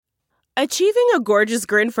Achieving a gorgeous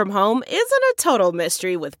grin from home isn't a total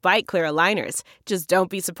mystery with Byte Clear aligners. Just don't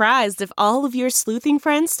be surprised if all of your sleuthing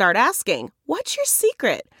friends start asking, "What's your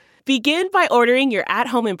secret?" Begin by ordering your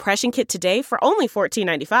at-home impression kit today for only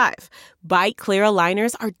 $14.95. Byte Clear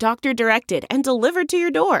aligners are doctor-directed and delivered to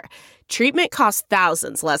your door. Treatment costs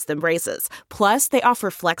thousands less than braces. Plus, they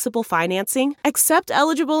offer flexible financing, accept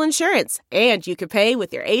eligible insurance, and you can pay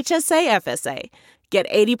with your HSA FSA. Get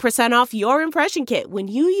 80% off your impression kit when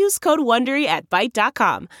you use code WONDERY at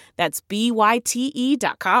Byte.com. That's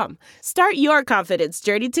BYTE.com. Start your confidence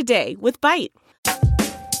journey today with Byte.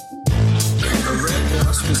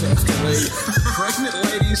 Pregnant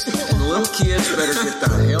ladies and little kids better get the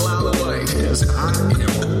hell out of the way, because I am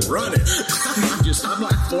running. I'm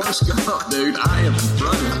like Forrest Gump, dude. I am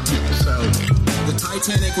running. So the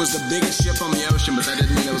Titanic was the biggest ship on the ocean, but that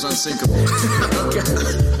didn't mean it was unsinkable. Okay.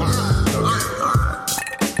 All right.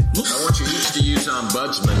 I want you each to use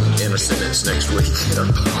ombudsman in a sentence next week.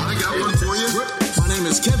 I got one for you. My name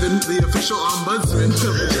is Kevin, the official ombudsman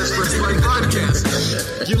of the Just Press Play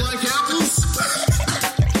podcast. You like apples?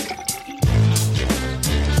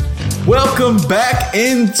 Welcome back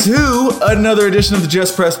into another edition of the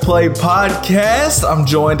Just Press Play podcast. I'm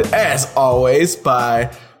joined, as always,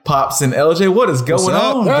 by Pops and LJ. What is going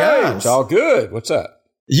on, guys? It's all good. What's up?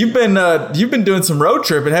 You've been doing some road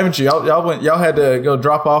tripping, haven't you? Y'all had to go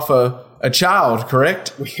drop off a child,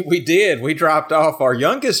 correct? We did. We dropped off our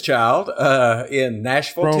youngest child in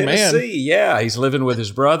Nashville, Tennessee. Man. Yeah, he's living with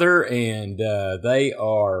his brother, and they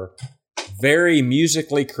are very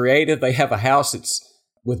musically creative. They have a house that's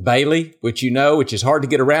with Bailey, which is hard to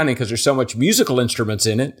get around in because there's so much musical instruments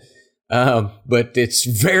in it. But it's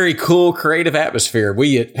very cool, creative atmosphere.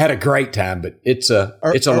 We had a great time, but it's a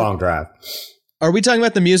long drive. Are we talking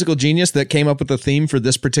about the musical genius that came up with the theme for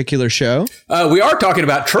this particular show? We are talking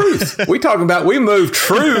about Truth. We moved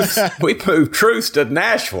Truth. We moved Truth to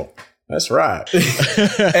Nashville. That's right.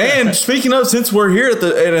 And speaking of, since we're here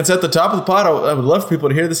and it's at the top of the pod, I would love for people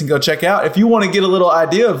to hear this and go check out. If you want to get a little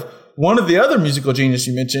idea of one of the other musical genius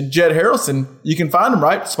you mentioned, Jed Harrelson, you can find him,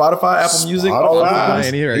 right? Spotify, Apple Music, all over the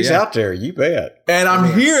place. He's out there, you bet. And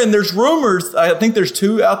I'm hearing there's rumors. I think there's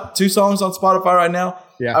two songs on Spotify right now.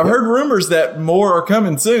 Yeah, I've heard rumors that more are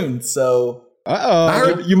coming soon. So, I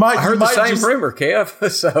heard the same rumor,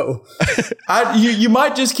 Kev. So, you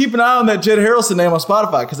might just keep an eye on that Jed Harrelson name on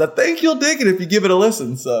Spotify, because I think you'll dig it if you give it a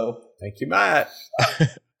listen. So, I think you might.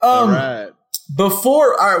 All right. We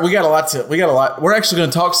got a lot. We're actually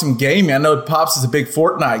going to talk some gaming. I know Pops is a big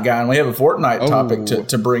Fortnite guy, and we have a Fortnite topic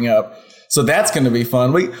to bring up. So that's going to be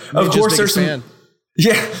fun. Of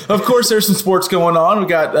course, there's some sports going on. We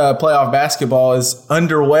got playoff basketball is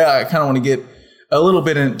underway. I kind of want to get a little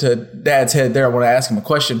bit into Dad's head there. I want to ask him a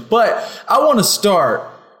question, but I want to start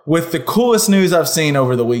with the coolest news I've seen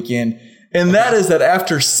over the weekend. And that is that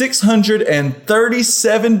after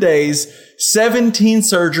 637 days, 17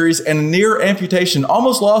 surgeries, and a near amputation,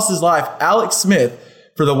 almost lost his life, Alex Smith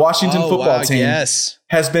for the Washington football team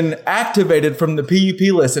has been activated from the PUP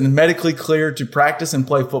list and medically cleared to practice and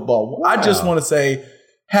play football. Wow. I just want to say,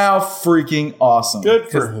 how freaking awesome. Good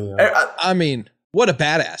for him. I mean, what a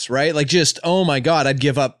badass, right? Like, just, oh my God, I'd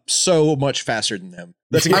give up so much faster than him.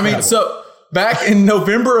 So back in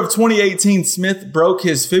November of 2018, Smith broke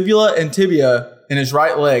his fibula and tibia in his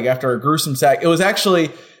right leg after a gruesome sack. It was actually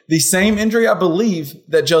the same injury, I believe,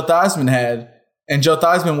 that Joe Theismann had, and Joe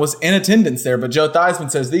Theismann was in attendance there. But Joe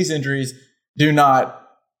Theismann says these injuries do not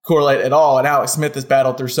correlate at all, and Alex Smith has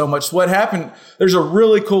battled through so much. So what happened, there's a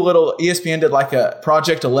really cool little, ESPN did like a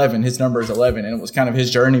Project 11, his number is 11, and it was kind of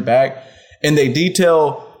his journey back. And they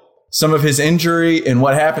detail some of his injury and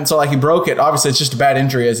what happened. So like he broke it. Obviously, it's just a bad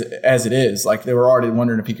injury as it is. Like they were already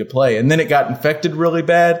wondering if he could play. And then it got infected really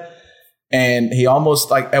bad. And he almost,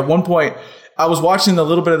 like, at one point, I was watching a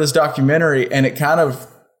little bit of this documentary, and it kind of,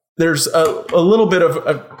 there's a little bit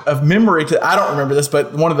of memory to, I don't remember this,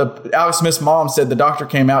 but Alex Smith's mom said the doctor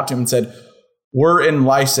came out to him and said, "We're in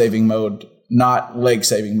life-saving mode, not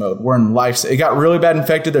leg-saving mode. We're in life." It got really bad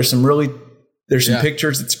infected. There's some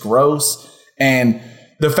pictures. It's gross. And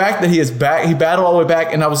the fact that he is back, he battled all the way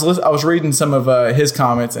back. And I was reading some of his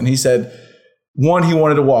comments, and he said, one, he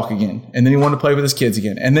wanted to walk again, and then he wanted to play with his kids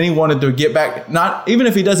again, and then he wanted to get back. Not even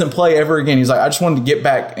if he doesn't play ever again, he's like, I just wanted to get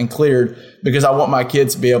back and cleared because I want my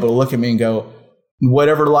kids to be able to look at me and go,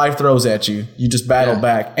 whatever life throws at you, you just battle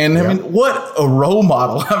back. And I mean, what a role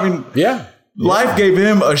model! I mean, life gave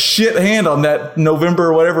him a shit hand on that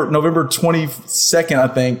November 22nd, I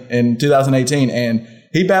think, in 2018, and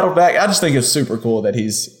he battled back. I just think it's super cool that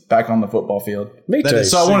he's back on the football field. Me too.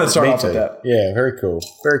 So I wanted to start off with that. Yeah, very cool.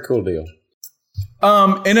 Very cool deal.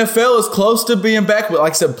 NFL is close to being back, but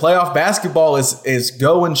like I said, playoff basketball is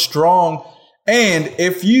going strong. And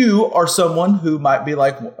if you are someone who might be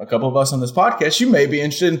like a couple of us on this podcast, you may be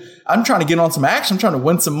interested in, I'm trying to get on some action. I'm trying to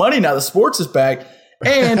win some money now that sports is back.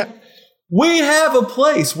 And we have a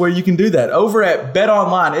place where you can do that over at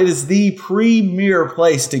BetOnline. It is the premier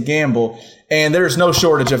place to gamble. And there's no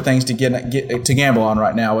shortage of things to get to gamble on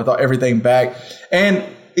right now with everything back. And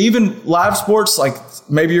even live sports, like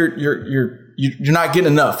maybe you're not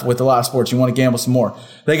getting enough with the live sports. You want to gamble some more.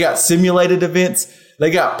 They got simulated events.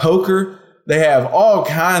 They got poker. They have all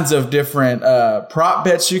kinds of different prop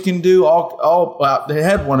bets you can do. They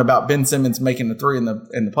had one about Ben Simmons making the three in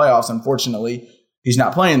the playoffs. Unfortunately, he's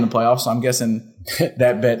not playing in the playoffs, so I'm guessing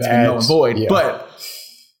that bet's been null and void. Yeah. But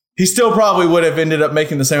he still probably would have ended up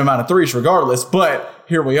making the same amount of threes regardless. But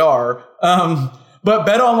here we are. But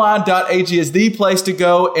betonline.ag is the place to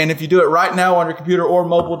go. And if you do it right now on your computer or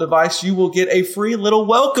mobile device, you will get a free little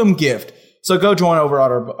welcome gift. So go join over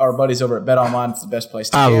our buddies over at BetOnline. It's the best place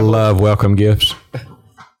to gamble. I love welcome gifts.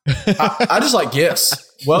 I just like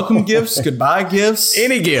gifts. Welcome gifts, goodbye gifts.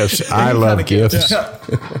 Any gifts. I love gifts.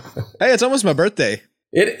 Hey, it's almost my birthday.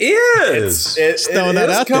 It is. Just throwing that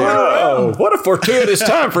out there. Oh, what a fortuitous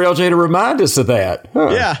time for LJ to remind us of that. Huh.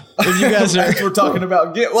 Yeah. If you guys are we're talking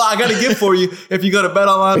about gift. Well, I got a gift for you if you go to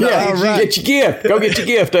BetOnline. Yeah, right. Get your gift. Go get your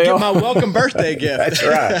gift, Dale. Get my welcome birthday gift. That's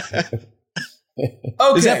right.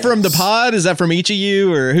 Okay. Is that from the pod? Is that from each of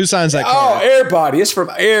you, or who signs that card? Oh, everybody. It's from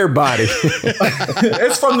everybody.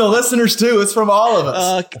 It's from the listeners, too. It's from all of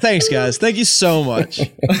us. Thanks, guys. Thank you so much.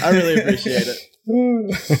 I really appreciate it.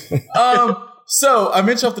 So I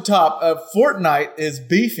mentioned off the top, Fortnite is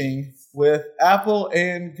beefing with Apple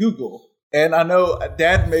and Google. And I know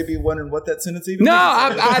Dad may be wondering what that sentence even means.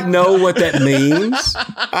 I know what that means.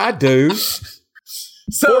 I do.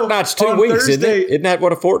 So Fortnite's 2 weeks, Thursday, isn't it? Isn't that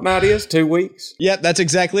what a fortnight is? 2 weeks? Yeah, that's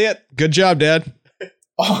exactly it. Good job, Dad.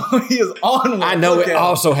 Oh, he is on one. I know it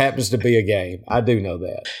also happens to be a game. I do know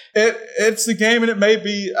that. It's a game, and it may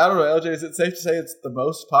be, I don't know, LJ, is it safe to say it's the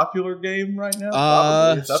most popular game right now?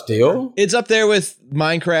 Probably. Still? It's up there with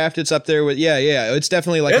Minecraft. It's up there with, yeah. It's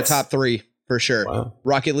definitely like a top three for sure. Wow.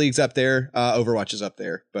 Rocket League's up there. Overwatch is up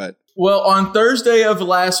there, but... Well, on Thursday of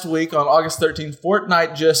last week, on August 13th,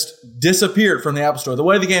 Fortnite just disappeared from the App Store. The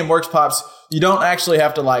way the game works, Pops, you don't actually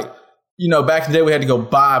have to back in the day we had to go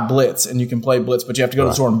buy Blitz, and you can play Blitz, but you have to go to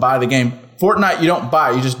the store and buy the game. Fortnite, you don't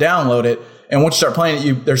buy it, you just download it, and once you start playing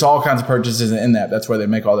it, there's all kinds of purchases in that. That's where they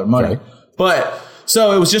make all their money. Okay. But,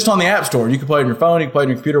 so it was just on the App Store. You could play it on your phone, you could play it on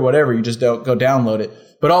your computer, whatever, you just don't go download it.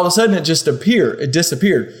 But all of a sudden, it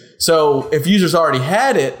disappeared. So if users already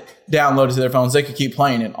had it downloaded to their phones, they could keep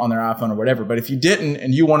playing it on their iPhone or whatever. But if you didn't,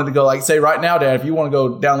 and you wanted to go, like, say right now, Dad, if you want to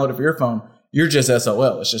go download it for your phone, you're just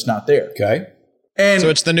SOL. It's just not there. Okay. And so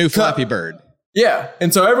it's the new Flappy Bird. Yeah.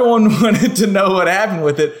 And so everyone wanted to know what happened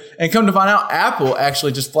with it. And come to find out, Apple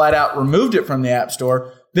actually just flat out removed it from the App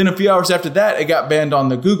Store. Then a few hours after that, it got banned on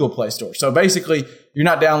the Google Play Store. So basically, you're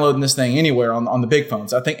not downloading this thing anywhere on the big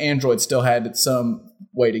phones. I think Android still had some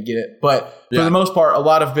way to get it. But for the most part, a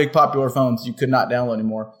lot of big popular phones you could not download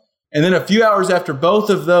anymore. And then a few hours after both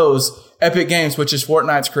of those, Epic Games, which is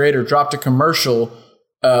Fortnite's creator, dropped a commercial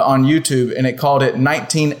on YouTube, and it called it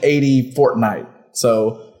 1980 Fortnite.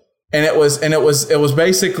 So, and it was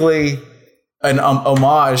basically an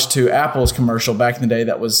homage to Apple's commercial back in the day.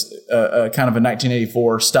 That was kind of a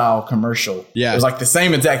 1984 style commercial. Yeah, it was like the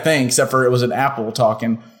same exact thing, except for it was an Apple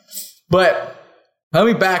talking. But let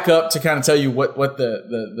me back up to kind of tell you what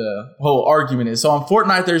the whole argument is. So on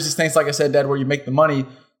Fortnite, there's these things, like I said, Dad, where you make the money.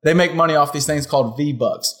 They make money off these things called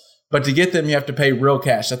V-Bucks. But to get them, you have to pay real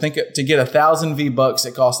cash. I think to get 1,000 V-Bucks,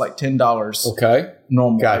 it costs like $10. Okay.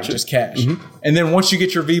 Normal, gotcha. Just cash. Mm-hmm. And then once you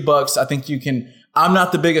get your V-Bucks, I think you can... I'm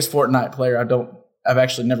not the biggest Fortnite player. I've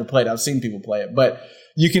actually never played. I've seen people play it. But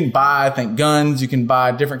you can buy, I think, guns. You can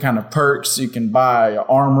buy different kind of perks. You can buy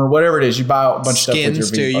armor, whatever it is. You buy a bunch of stuff with your V-Bucks.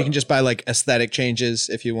 Skins, too. You can just buy like aesthetic changes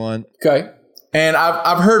if you want. Okay. And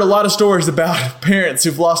I've heard a lot of stories about parents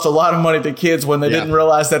who've lost a lot of money to kids when they didn't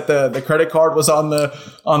realize that the credit card was on the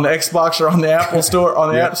Xbox or on the Apple Store,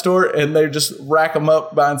 on the App Store, and they just rack them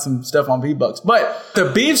up buying some stuff on V-Bucks. But the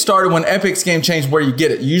beef started when Epic's game changed where you get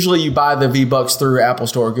it. Usually you buy the V-Bucks through Apple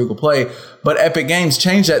Store or Google Play, but Epic Games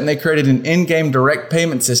changed that, and they created an in-game direct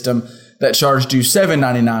payment system that charged you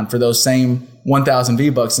 $7.99 for those same 1,000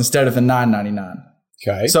 V-Bucks instead of the $9.99.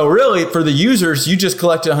 Okay. So really, for the users, you just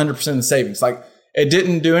collected 100% of the savings. Like, it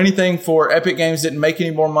didn't do anything for Epic Games, didn't make any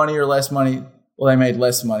more money or less money. Well, they made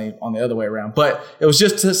less money on the other way around. But it was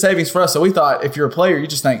just savings for us. So we thought, if you're a player, you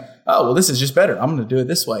just think, oh, well, this is just better. I'm going to do it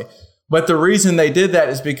this way. But the reason they did that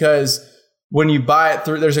is because when you buy it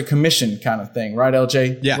through, there's a commission kind of thing, right,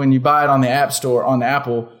 LJ? Yeah. When you buy it on the App Store, on the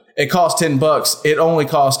Apple, it costs $10. It only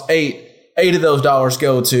costs $8. $8 of those dollars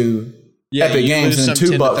go to Epic Games, and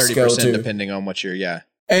 $2 go to, depending on what you're,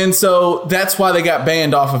 And so that's why they got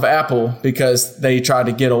banned off of Apple, because they tried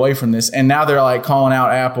to get away from this. And now they're like calling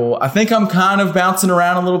out Apple. I think I'm kind of bouncing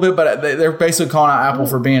around a little bit, but they're basically calling out Apple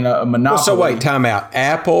for being a monopoly. Well, so wait, time out.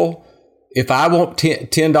 Apple, if I want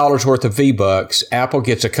 $10 worth of V-Bucks, Apple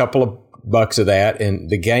gets a couple of bucks of that, and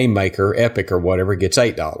the game maker, Epic or whatever, gets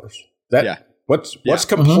 $8. What's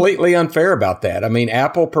completely unfair about that? I mean,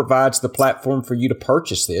 Apple provides the platform for you to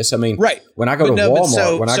purchase this. I mean, when I go to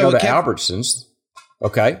Walmart, when I go to Albertsons,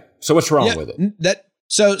 okay, so what's wrong with it?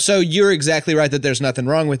 So you're exactly right that there's nothing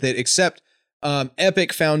wrong with it, except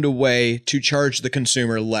Epic found a way to charge the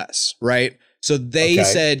consumer less, right? So they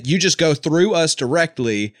said, you just go through us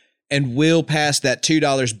directly and we'll pass that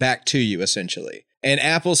 $2 back to you, essentially. And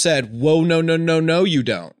Apple said, whoa, no, you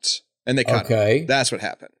don't. And they cut them. That's what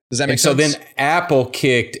happened. Does that make sense? So then Apple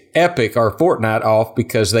kicked Epic or Fortnite off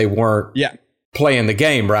because they weren't playing the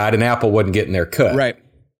game right, and Apple wasn't getting their cut. Right.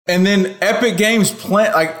 And then Epic Games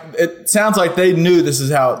it sounds like they knew this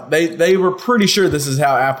is how they were pretty sure this is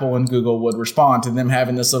how Apple and Google would respond to them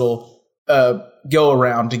having this little go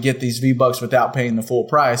around to get these V-Bucks without paying the full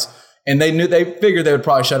price. And they figured they would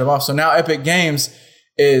probably shut them off. So now Epic Games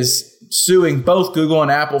is suing both Google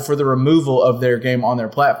and Apple for the removal of their game on their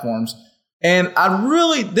platforms. And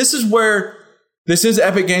this is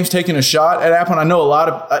Epic Games taking a shot at Apple. And I know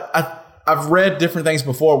I've read different things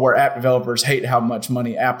before where app developers hate how much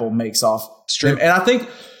money Apple makes off them. And I think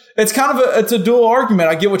it's kind of it's a dual argument.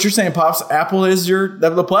 I get what you're saying, Pops. Apple is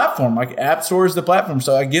the platform. Like App Store is the platform.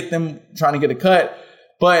 So I get them trying to get a cut.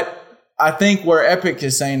 But I think where Epic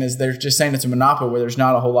is saying is they're just saying it's a monopoly where there's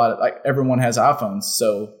not a whole lot of, like, everyone has iPhones.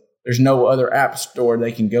 So there's no other app store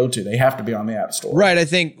they can go to. They have to be on the App Store. Right. I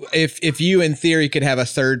think if you, in theory, could have a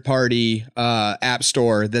third-party app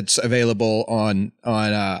store that's available on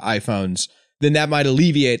iPhones, then that might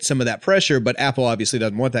alleviate some of that pressure. But Apple obviously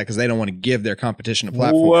doesn't want that because they don't want to give their competition a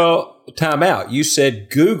platform. Well, time out. You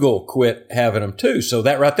said Google quit having them too. So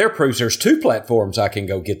that right there proves there's two platforms I can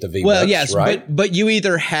go get the V-Bucks, well, yes, right? But you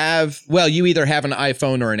either have an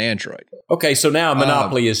iPhone or an Android. Okay, so now a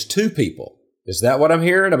monopoly is two people. Is that what I'm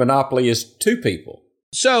hearing? A monopoly is two people.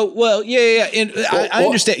 So, well, yeah. And I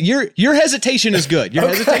understand. Your hesitation is good. Your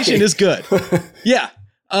hesitation is good. Yeah.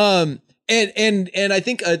 And I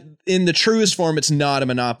think in the truest form, it's not a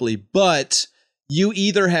monopoly, but you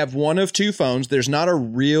either have one of two phones. There's not a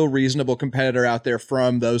real reasonable competitor out there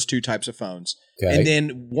from those two types of phones. Okay. And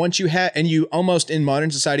then once you have, and you almost in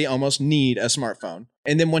modern society almost need a smartphone.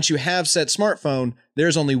 And then once you have said smartphone,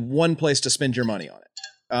 there's only one place to spend your money on it.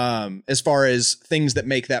 As far as things that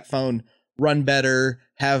make that phone run better,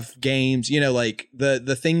 have games, like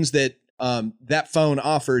the things that that phone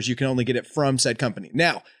offers, you can only get it from said company.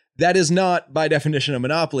 Now, that is not by definition a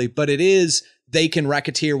monopoly, but it is, they can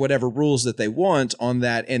racketeer whatever rules that they want on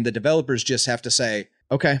that, and the developers just have to say,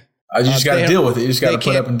 okay. You just got to deal with it. You just got to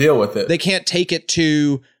put up and deal with it. They can't take it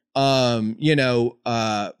to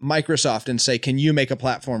Microsoft and say, can you make a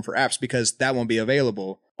platform for apps? Because that won't be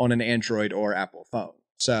available on an Android or Apple phone.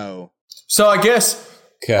 So I guess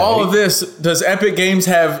all of this, does Epic Games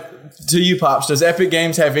have, to you, Pops, does Epic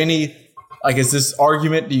Games have any, is this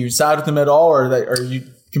argument, do you side with them at all, or you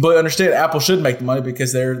completely understand Apple should make the money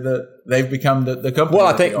because they've become the company? Well,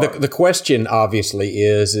 I think the question obviously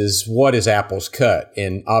is what is Apple's cut?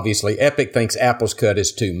 And obviously Epic thinks Apple's cut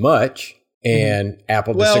is too much, and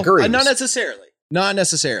Apple disagrees. Not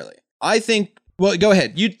necessarily. I think, well, go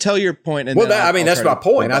ahead. You tell your point. And that's my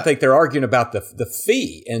point. I think they're arguing about the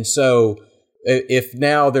fee. And so if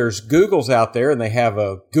now there's Google's out there and they have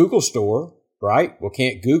a Google store, right? Well,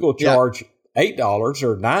 can't Google charge $8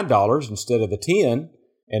 or $9 instead of the $10?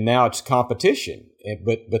 And now it's competition.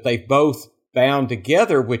 But they've both bound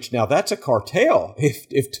together, which now that's a cartel.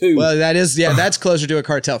 If two. Well, that's closer to a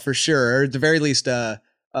cartel for sure. Or at the very least, cartel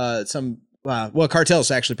is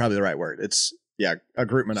actually probably the right word. It's, a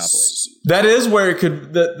group monopoly. That is where it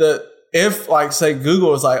could, if say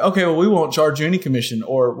Google is like, okay, well, we won't charge you any commission,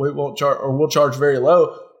 or we won't charge, or we'll charge very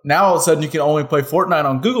low. Now all of a sudden you can only play Fortnite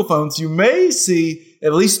on Google phones. You may see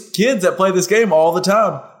at least kids that play this game all the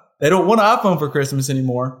time. They don't want an iPhone for Christmas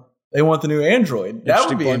anymore. They want the new Android. That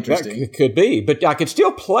would be interesting. That could be, but I could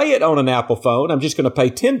still play it on an Apple phone. I'm just going to pay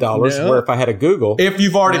 $10. Where if I had a Google, if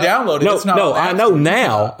you've already downloaded, it's not. No, I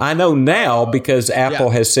know now because Apple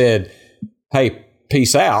has said, hey,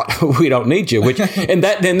 peace out. We don't need you. And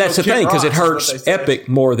that's the thing, because it hurts Epic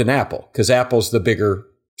more than Apple, because Apple's the bigger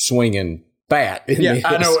swinging bat.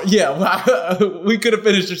 I know. Yeah, we could have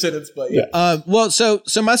finished your sentence, but yeah. Well, so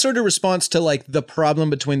my sort of response to like the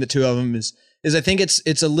problem between the two of them is I think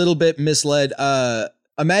it's a little bit misled.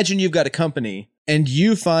 Imagine you've got a company and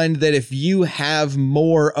you find that if you have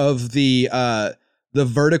more of the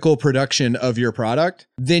vertical production of your product,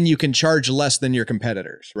 then you can charge less than your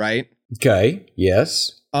competitors, right? Okay.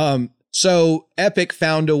 Yes. So Epic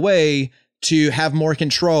found a way to have more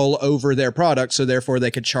control over their product, so therefore they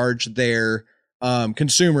could charge their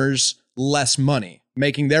consumers less money,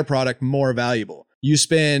 making their product more valuable. You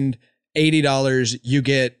spend $80, you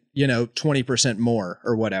get 20% more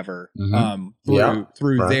or whatever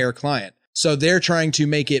through their client. So they're trying to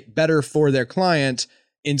make it better for their client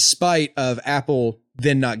in spite of Apple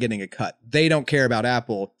then not getting a cut. They don't care about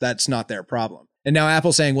Apple. That's not their problem. And now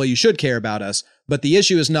Apple's saying, well, you should care about us. But the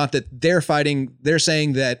issue is not that they're fighting. They're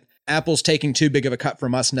saying that Apple's taking too big of a cut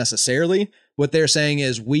from us necessarily. What they're saying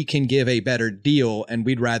is we can give a better deal and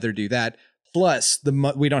we'd rather do that. Plus,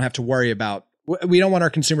 we don't have to worry about, we don't want our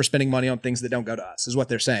consumers spending money on things that don't go to us, is what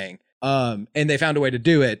they're saying. And they found a way to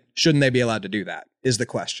do it. Shouldn't they be allowed to do that, is the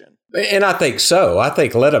question. And I think so. I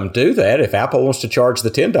think let them do that. If Apple wants to charge the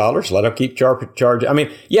 $10, let them keep charging. I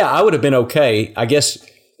mean, yeah, I would have been okay, I guess.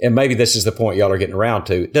 And maybe this is the point y'all are getting around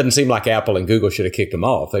to. It doesn't seem like Apple and Google should have kicked them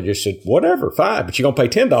off. They just said, whatever, fine. But you're going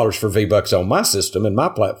to pay $10 for V-Bucks on my system and my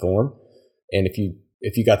platform. And if you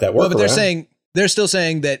got that workaround. Well, but they're still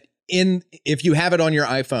saying that if you have it on your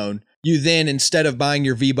iPhone, you then, instead of buying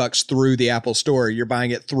your V-Bucks through the Apple Store, you're buying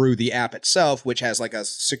it through the app itself, which has like a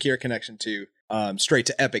secure connection to straight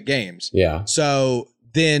to Epic Games. Yeah. So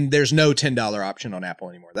then there's no $10 option on Apple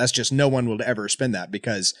anymore. That's just, no one will ever spend that,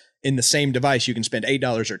 because in the same device you can spend $8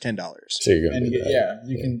 or $10. So you're going to do that.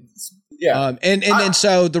 You can. Yeah. And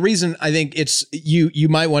so the reason I think it's you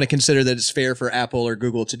might want to consider that it's fair for Apple or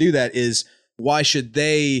Google to do that is, why should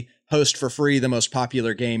they host for free the most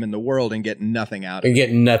popular game in the world and get nothing out of it? And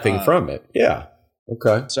get nothing from it. Yeah.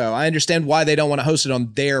 Okay. So I understand why they don't want to host it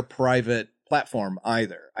on their private platform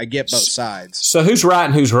either. I get both sides. So who's right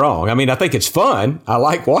and who's wrong? I mean, I think it's fun. I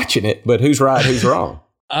like watching it, but who's right, who's wrong?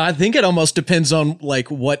 I think it almost depends on like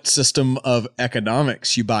what system of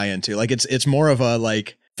economics you buy into. Like it's more of a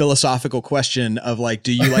like philosophical question of like,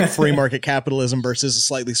 do you like free market capitalism versus a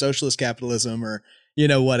slightly socialist capitalism, or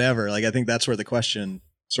whatever. Like I think that's where the question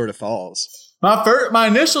sort of falls. My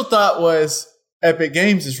initial thought was Epic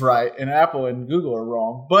Games is right and Apple and Google are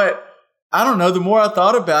wrong. But I don't know. The more I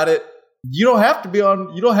thought about it, you don't have to be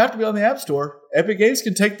on the App Store. Epic Games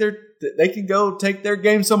can go take their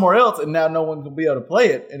game somewhere else, and now no one will be able to play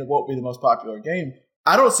it, and it won't be the most popular game.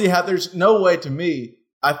 I don't see how. There's no way to me.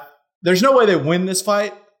 There's no way they win this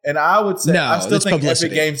fight, and I would say I still think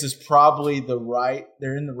publicity. Epic Games is probably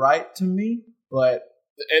they're in the right to me, but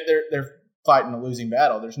they're fighting a losing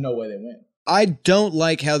battle. There's no way they win. I don't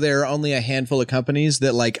like how there are only a handful of companies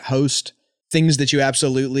that like host things that you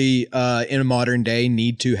absolutely in a modern day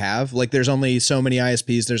need to have. Like there's only so many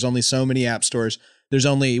ISPs, there's only so many app stores, there's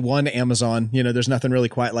only one Amazon, there's nothing really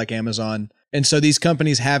quite like Amazon. And so these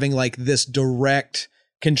companies having like this direct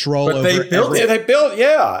control over they built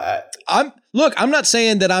yeah. I'm not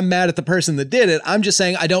saying that I'm mad at the person that did it. I'm just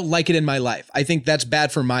saying I don't like it in my life. I think that's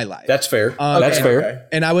bad for my life. That's fair. That's fair. Okay.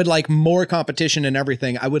 And I would like more competition and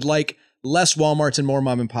everything. I would like less Walmarts and more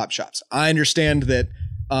mom and pop shops. I understand that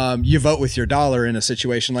you vote with your dollar in a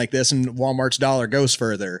situation like this, and Walmart's dollar goes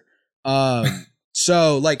further.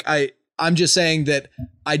 So like I'm just saying that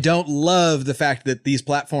I don't love the fact that these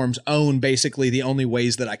platforms own basically the only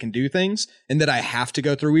ways that I can do things, and that I have to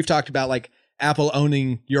go through. We've talked about like Apple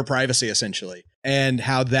owning your privacy essentially, and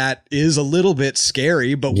how that is a little bit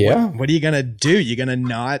scary, but what are you going to do? You're going to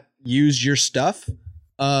not use your stuff?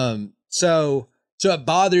 So it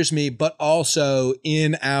bothers me, but also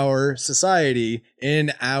in our society,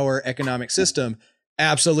 in our economic system,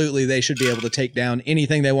 absolutely they should be able to take down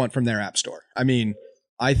anything they want from their app store. I mean,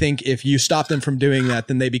 I think if you stop them from doing that,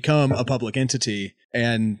 then they become a public entity,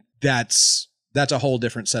 and that's a whole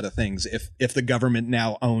different set of things if the government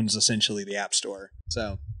now owns essentially the app store.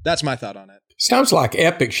 So that's my thought on it. Sounds like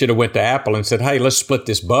Epic should have went to Apple and said, hey, let's split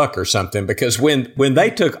this buck or something, because when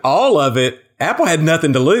they took all of it, Apple had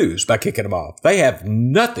nothing to lose by kicking them off. They have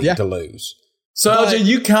nothing to lose. So LJ,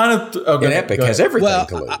 you kind of... and Epic has everything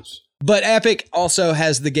to lose. But Epic also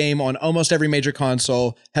has the game on almost every major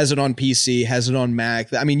console, has it on PC, has it on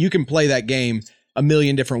Mac. I mean, you can play that game a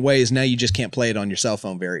million different ways. Now you just can't play it on your cell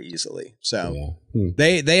phone very easily. So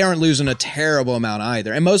they aren't losing a terrible amount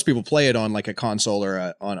either. And most people play it on like a console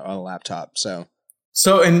or on a laptop. So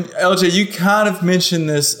and LJ, you kind of mentioned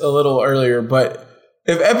this a little earlier, but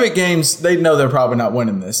if Epic Games, they know they're probably not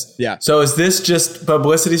winning this. Yeah. So is this just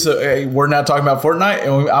publicity? So hey, we're not talking about Fortnite,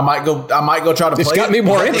 and I might go try to play. It's got me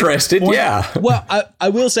more interested. Yeah. Well, I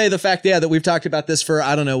will say the fact, that we've talked about this for,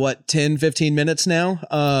 I don't know, 10, 15 minutes now.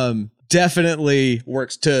 Definitely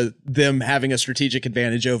works to them having a strategic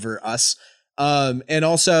advantage over us. And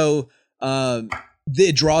also,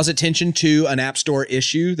 it draws attention to an App Store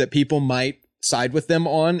issue that people might side with them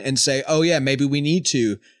on and say, oh yeah, maybe we need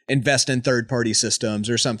to invest in third-party systems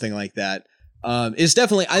or something like that. I think it's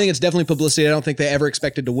definitely publicity. I don't think they ever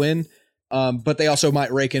expected to win. But they also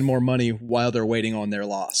might rake in more money while they're waiting on their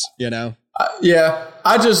loss, Yeah.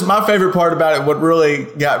 My favorite part about it, what really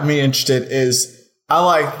got me interested is I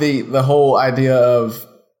like the whole idea of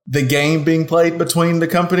the game being played between the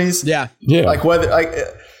companies. Yeah. Yeah.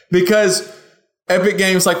 Because Epic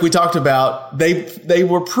Games, like we talked about, they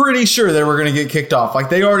were pretty sure they were going to get kicked off. Like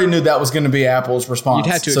they already knew that was going to be Apple's response.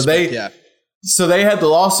 You'd have to expect, So they had the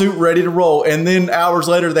lawsuit ready to roll, and then hours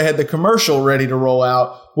later they had the commercial ready to roll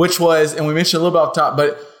out, which was, and we mentioned a little bit off top,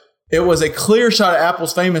 but it was a clear shot of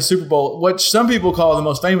Apple's famous Super Bowl, which some people call the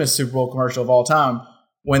most famous Super Bowl commercial of all time,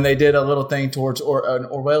 when they did a little thing towards an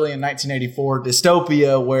Orwellian 1984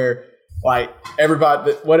 dystopia where like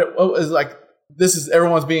everybody, what was like, this is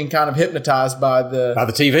everyone's being kind of hypnotized by the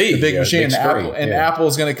TV, the big machine, big Apple, and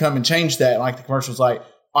Apple's going to come and change that. And like the commercial's like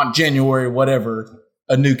on January, whatever,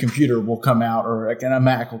 a new computer will come out or like a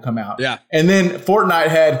Mac will come out. Yeah. And then Fortnite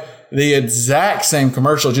had the exact same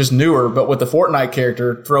commercial, just newer, but with the Fortnite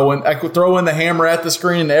character throwing the hammer at the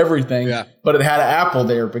screen and everything. Yeah. But it had an Apple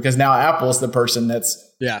there because now Apple's the person that's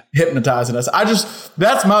hypnotizing us.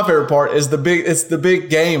 That's my favorite part is it's the big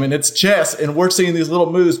game and it's chess and we're seeing these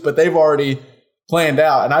little moves, but they've already planned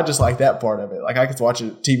out. And I just like that part of it. Like I could watch a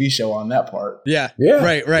TV show on that part. Yeah.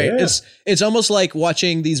 Right. Yeah. It's almost like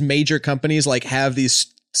watching these major companies like have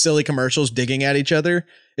these silly commercials digging at each other.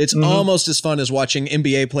 It's almost as fun as watching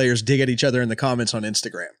NBA players dig at each other in the comments on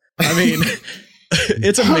Instagram. I mean,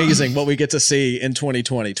 it's amazing what we get to see in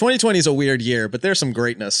 2020. 2020 is a weird year, but there's some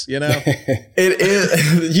greatness, It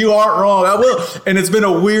is. You aren't wrong. I will. And it's been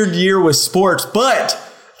a weird year with sports, but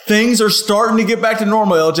things are starting to get back to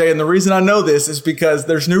normal, LJ. And the reason I know this is because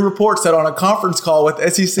there's new reports that on a conference call with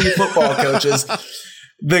SEC football coaches,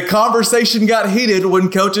 the conversation got heated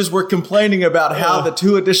when coaches were complaining about how the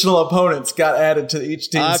 2 additional opponents got added to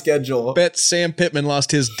each team's schedule. Bet Sam Pittman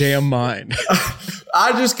lost his damn mind.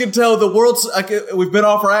 I just can tell the world's we've been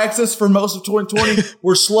off our axis for most of 2020.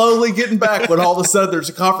 We're slowly getting back when all of a sudden there's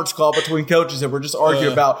a conference call between coaches and we're just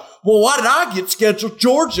arguing about, well, why did I get scheduled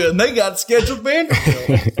Georgia and they got scheduled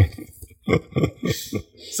Vanderbilt?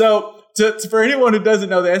 So for anyone who doesn't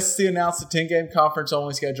know, the SEC announced a 10-game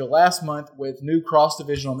conference-only schedule last month with new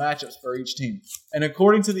cross-divisional matchups for each team. And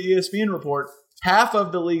according to the ESPN report, half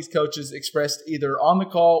of the league's coaches expressed either on the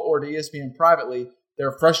call or to ESPN privately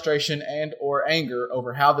their frustration and or anger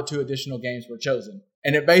over how the 2 additional games were chosen.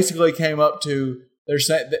 And it basically came up to they're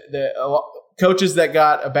saying the coaches that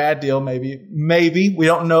got a bad deal, maybe we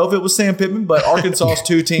don't know if it was Sam Pittman, but Arkansas's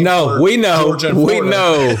 2 teams. We know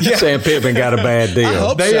Sam Pittman got a bad deal.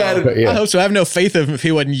 I hope so. I have no faith of him if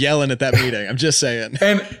he wasn't yelling at that meeting. I'm just saying.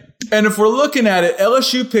 And if we're looking at it,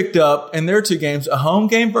 LSU picked up in their 2 games a home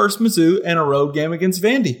game versus Mizzou and a road game against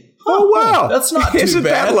Vandy. Oh wow, that's not too Isn't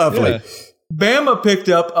bad. That lovely? Yeah. Bama picked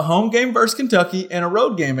up a home game versus Kentucky and a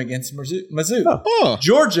road game against Mizzou. Oh.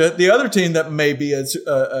 Georgia, the other team that may be a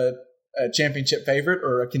championship favorite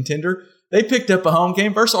or a contender, they picked up a home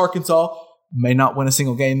game versus Arkansas, may not win a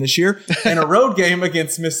single game this year, and a road game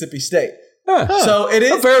against Mississippi State. So it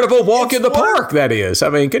is a veritable walk in the park, that is. I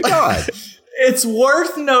mean, good God. It's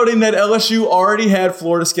worth noting that LSU already had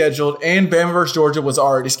Florida scheduled and Bama versus Georgia was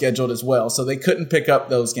already scheduled as well, so they couldn't pick up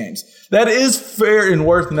those games. That is fair and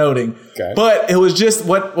worth noting. Okay. But it was just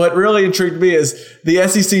what really intrigued me is the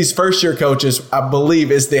SEC's first-year coaches, I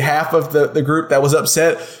believe, is the half of the group that was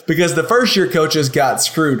upset because the first-year coaches got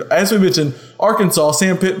screwed. As we mentioned, Arkansas,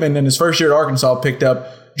 Sam Pittman in his first year at Arkansas picked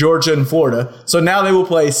up Georgia and Florida. So now they will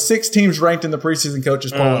play 6 teams ranked in the preseason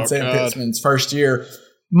coaches poll in Sam Pittman's first year.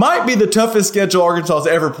 Might be the toughest schedule Arkansas has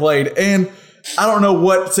ever played. And I don't know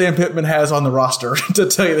what Sam Pittman has on the roster, to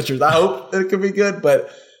tell you the truth. I hope it could be good, but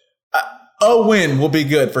a win will be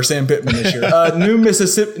good for Sam Pittman this year. New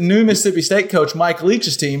Mississippi State coach Mike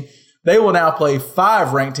Leach's team, they will now play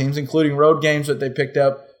 5 ranked teams, including road games that they picked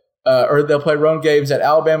up, or they'll play road games at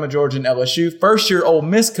Alabama, Georgia, and LSU. First-year Ole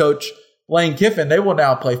Miss coach Lane Kiffin, they will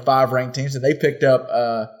now play 5 ranked teams, and they picked up,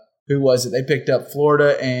 who was it? They picked up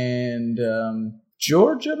Florida and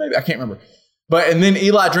Georgia, maybe? I can't remember. And then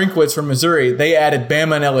Eli Drinkwitz from Missouri, they added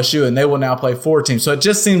Bama and LSU, and they will now play 4 teams. So it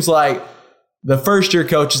just seems like the first year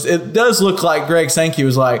coaches, it does look like Greg Sankey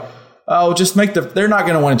was like, oh, just they're not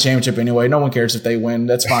going to win a championship anyway. No one cares if they win.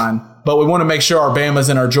 That's fine. But we want to make sure our Bamas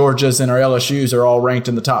and our Georgias and our LSUs are all ranked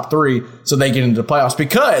in the top 3 so they get into the playoffs.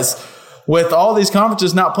 Because with all these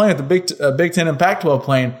conferences not playing, the Big Ten and Pac-12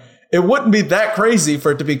 playing, it wouldn't be that crazy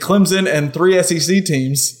for it to be Clemson and 3 SEC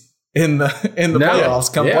teams in the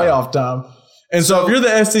playoffs come playoff time. And so if you're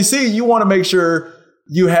the SEC, you want to make sure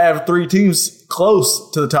you have 3 teams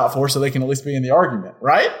close to the top 4 so they can at least be in the argument,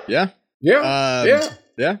 right? Yeah.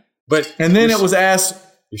 And then it was asked,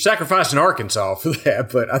 you're sacrificing Arkansas for that,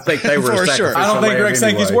 but I think they were sure. I don't think Greg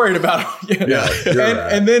Sankey's worried about it.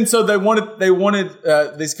 And then so they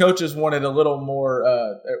wanted these coaches wanted a little more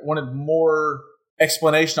wanted more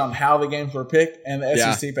explanation on how the games were picked, and the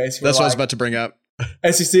SEC basically that's what I was about to bring up.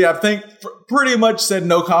 SEC, I think, pretty much said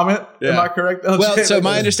no comment. Am I correct? Well, so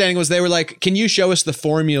my understanding was they were like, can you show us the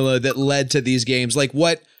formula that led to these games? Like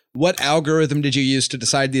what algorithm did you use to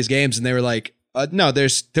decide these games? And they were like, no, there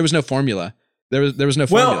was no formula. There was no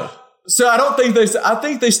formula. Well, so I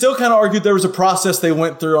think they still kind of argued there was a process they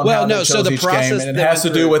went through on how they chose each game, and it has to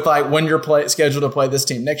do with like when you're scheduled to play this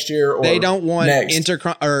team next year or they don't want next.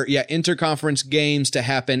 interconference games to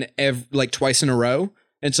happen like twice in a row,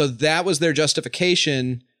 and so that was their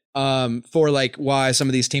justification for like why some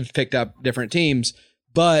of these teams picked up different teams.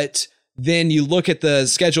 But then you look at the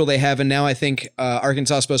schedule they have, and now I think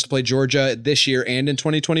Arkansas is supposed to play Georgia this year and in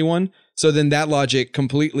 2021. So then that logic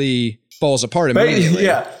completely falls apart immediately.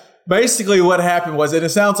 Yeah. Basically what happened was, and it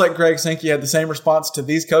sounds like Greg Sankey had the same response to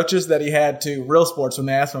these coaches that he had to Real Sports when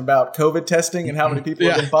they asked him about COVID testing and how many people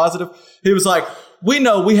have been positive. He was like, we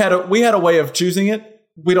know we had a way of choosing it.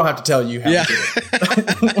 We don't have to tell you how to do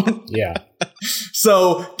it. Yeah.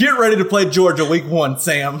 So get ready to play Georgia week 1,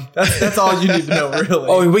 Sam. That's all you need to know, really.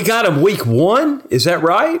 Oh, we got them week 1? Is that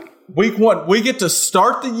right? Week 1. We get to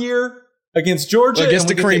start the year against Georgia, and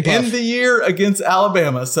we get to end the year against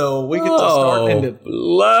Alabama. So we get to start and end it.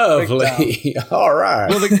 Lovely. All right.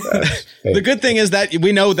 Well, the good thing is that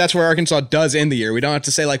we know that's where Arkansas does end the year. We don't have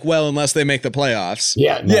to say like, well, unless they make the playoffs.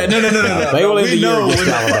 Yeah. No. They will end the year against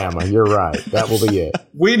Alabama. You're right. That will be it.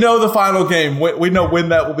 We know the final game. We know when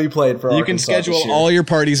that will be played for Arkansas. You can schedule all your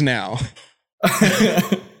parties now.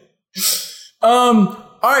 All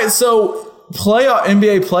right. So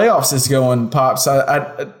NBA playoffs is going, Pops.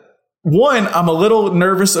 I'm a little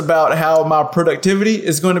nervous about how my productivity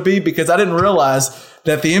is going to be because I didn't realize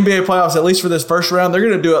that the NBA playoffs, at least for this first round, they're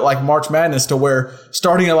going to do it like March Madness to where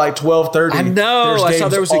starting at like 12:30. I know. I saw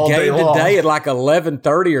there was a game today at like 11:30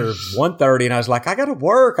 or 1:30, and I was like, I got to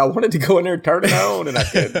work. I wanted to go in there and turn it on, and I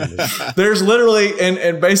couldn't. There's literally,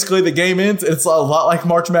 and basically the game ends. It's a lot like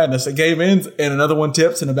March Madness. A game ends and another one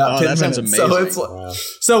tips in about 10 minutes. Sounds amazing.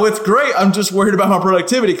 So it's great. I'm just worried about my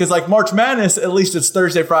productivity because like March Madness, at least it's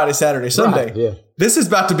Thursday, Friday, Saturday, Sunday. Right, yeah. This is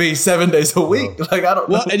about to be 7 days a week. Like I don't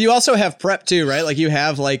know. Well, and you also have prep too, right? Like you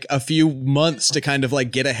have like a few months to kind of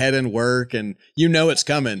like get ahead and work, and you know it's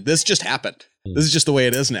coming. This just happened. This is just the way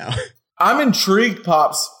it is now. I'm intrigued,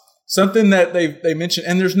 Pops. Something that they mentioned,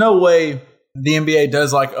 and there's no way the NBA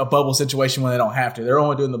does like a bubble situation when they don't have to. They're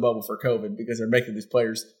only doing the bubble for COVID because they're making these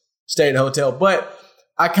players stay at a hotel. But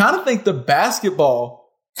I kind of think the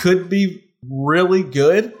basketball could be really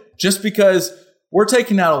good just because we're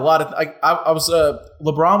taking out a lot of.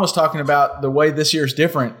 LeBron was talking about the way this year is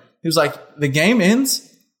different. He was like, the game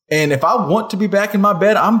ends, and if I want to be back in my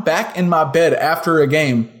bed, I'm back in my bed after a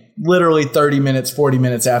game, literally 30 minutes, 40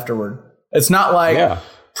 minutes afterward. It's not like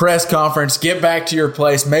press conference, get back to your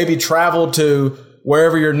place, maybe travel to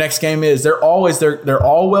wherever your next game is. They're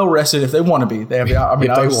all well rested if they want to be. They have.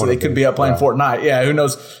 Obviously they could be up playing Fortnite. Yeah, who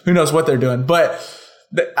knows what they're doing, but.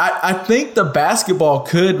 I think the basketball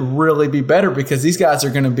could really be better because these guys are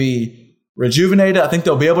going to be rejuvenated. I think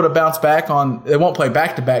they'll be able to bounce back they won't play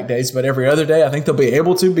back-to-back days, but every other day I think they'll be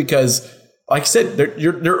able to because, like I said,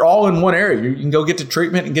 they're all in one area. You can go get to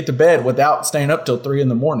treatment and get to bed without staying up till 3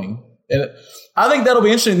 a.m. And I think that'll be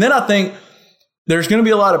interesting. And then I think there's going to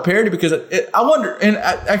be a lot of parity because I wonder, and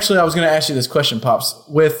actually I was going to ask you this question, Pops,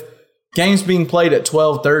 with games being played at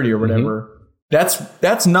 12:30 or whatever,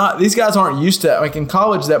 That's not, these guys aren't used to that. Like in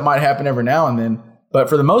college, that might happen every now and then. But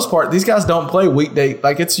for the most part, these guys don't play weekday.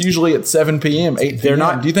 Like it's usually at 7 p.m., 8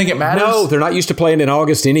 p.m. Do you think it matters? No, they're not used to playing in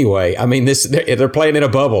August anyway. I mean, they're playing in a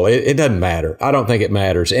bubble. It doesn't matter. I don't think it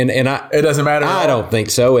matters. And it doesn't matter. I don't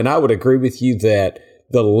think so. And I would agree with you that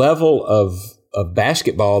the level of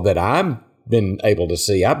basketball that I've been able to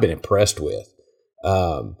see, I've been impressed with.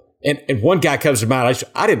 And one guy comes to mind.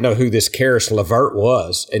 I didn't know who this Karis LeVert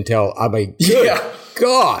was until,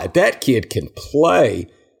 God, that kid can play.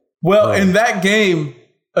 Well, in that game,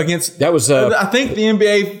 against that was I think the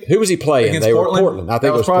NBA. Who was he playing? Against They Portland. were Portland. I think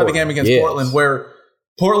that was probably Portland. the game against Portland where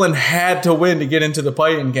Portland had to win to get into the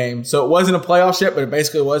play-in game. So it wasn't a playoff yet, but it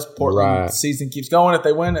basically was. Portland's season keeps going. If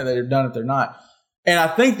they win, and they're done if they're not. And I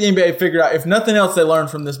think the NBA figured out, if nothing else they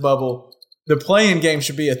learned from this bubble, the play-in game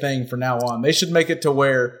should be a thing from now on. They should make it to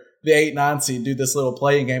where the 8-9 seed do this little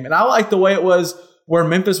play-in game. And I like the way it was where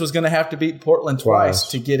Memphis was going to have to beat Portland twice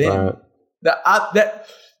to get in.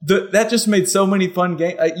 That just made so many fun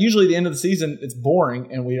games. Usually the end of the season, it's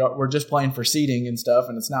boring, and we're just playing for seeding and stuff,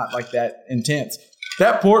 and it's not like that intense.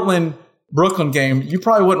 That Portland-Brooklyn game, you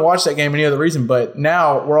probably wouldn't watch that game any other reason, but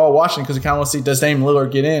now we're all watching because we kind of want to see, does Damian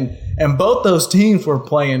Lillard get in? And both those teams were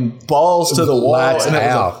playing balls to the wall, and it was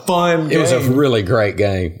a fun game. It was a really great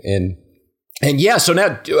game. And yeah, so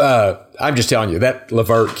now I'm just telling you, that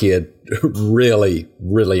LeVert kid really,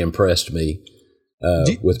 really impressed me.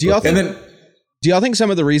 Do y'all think some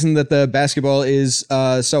of the reason that the basketball is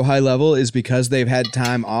so high level is because they've had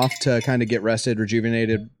time off to kind of get rested,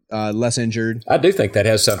 rejuvenated, less injured? I do think that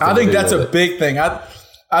has something I to think do that's with a it. big thing.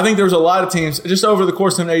 I think there's a lot of teams, just over the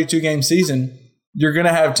course of an 82-game season, you're going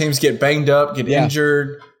to have teams get banged up, get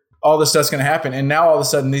injured, all this stuff's going to happen. And now all of a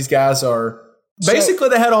sudden these guys are basically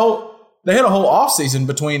they had a whole offseason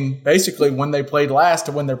between basically when they played last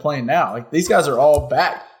to when they're playing now. Like, these guys are all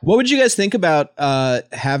back. What would you guys think about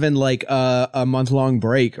having like a month-long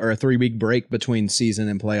break or a 3-week break between season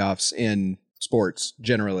and playoffs in sports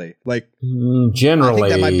generally? Like,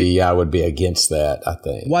 generally, I would be against that, I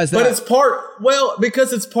think. Why is that? But it's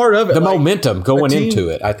because it's part of it. The momentum going into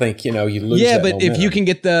it. I think, you lose that but momentum. if you can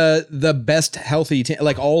get the best healthy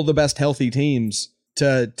like all the best healthy teams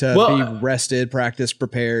to be rested, practice,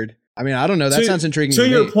 prepared. I mean, I don't know. That sounds intriguing to me.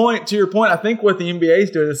 To your point, I think what the NBA is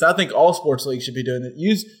doing is, I think all sports leagues should be doing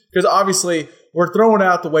it. Because obviously we're throwing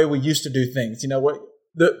out the way we used to do things.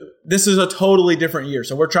 This is a totally different year,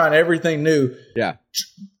 so we're trying everything new. Yeah,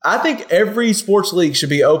 I think every sports league should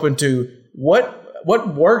be open to what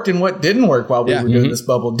worked and what didn't work while we were doing this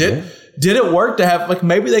bubble. Did it work to have, like,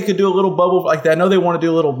 maybe they could do a little bubble like that? I know they want to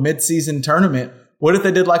do a little mid-season tournament. What if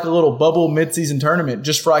they did like a little bubble mid-season tournament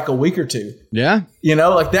just for like a week or two? Yeah.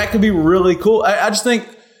 Like, that could be really cool. I just think,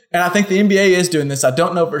 and I think the NBA is doing this. I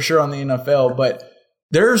don't know for sure on the NFL, but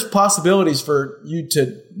there's possibilities for you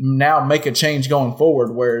to now make a change going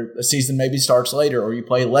forward where the season maybe starts later or you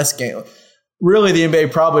play less games. Really, the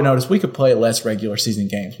NBA probably noticed we could play less regular season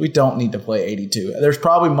games. We don't need to play 82. There's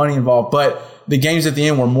probably money involved, but the games at the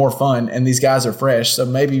end were more fun and these guys are fresh. So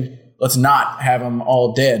maybe let's not have them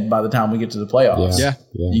all dead by the time we get to the playoffs. Yeah.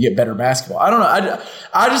 You get better basketball. I don't know.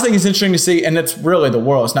 I just think it's interesting to see, and it's really the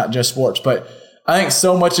world. It's not just sports, but I think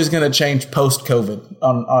so much is going to change post-COVID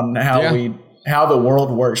on how the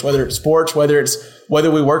world works, whether it's sports,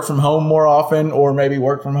 whether we work from home more often or maybe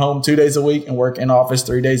work from home 2 days a week and work in office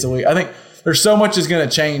 3 days a week. I think there's so much is going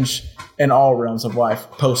to change in all realms of life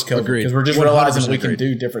post-COVID because we're just realizing we can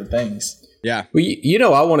do different things. Yeah.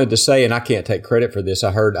 Well, I wanted to say, and I can't take credit for this.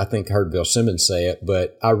 I think I heard Bill Simmons say it,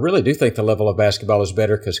 but I really do think the level of basketball is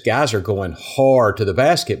better because guys are going hard to the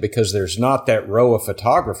basket because there's not that row of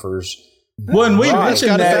photographers. Well, and we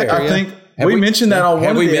mentioned that, I think. We mentioned that on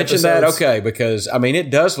one of the episodes. That? Okay, because, I mean, it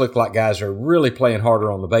does look like guys are really playing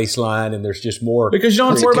harder on the baseline, and there's just more. Because you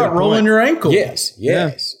don't have to worry about rolling your ankle. Yes.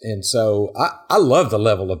 Yeah. And so I love the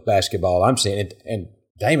level of basketball I'm seeing. And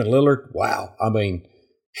Damian Lillard, wow. I mean,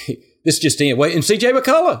 this just in. And CJ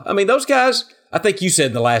McCullough. I mean, those guys, I think you said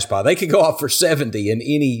in the last pod, they could go off for 70 in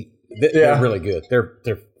any. They're really good. They're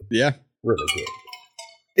really good.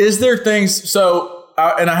 Is there things, so,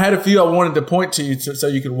 and I had a few I wanted to point to you so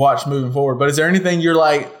you could watch moving forward, but is there anything you're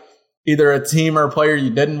like, either a team or a player you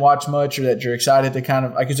didn't watch much or that you're excited to kind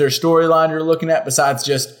of, like, is there a storyline you're looking at besides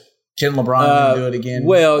just can LeBron do it again?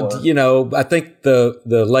 Well, I think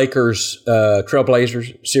the Lakers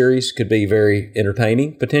Trailblazers series could be very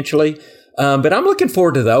entertaining potentially. But I'm looking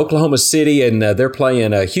forward to the Oklahoma City, and they're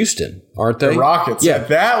playing Houston, aren't they? The Rockets. Yeah,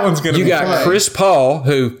 that one's going to be fun. You got Chris Paul,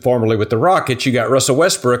 who formerly with the Rockets. You got Russell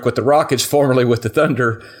Westbrook with the Rockets, formerly with the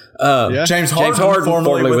Thunder. James Harden,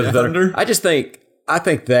 formerly with the Thunder. I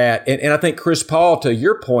think that, and I think Chris Paul, to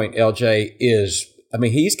your point, LJ,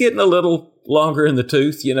 he's getting a little longer in the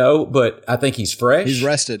tooth, but I think he's fresh. He's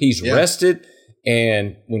rested. Rested.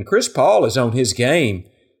 And when Chris Paul is on his game,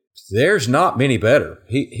 there's not many better.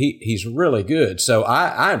 He's really good. So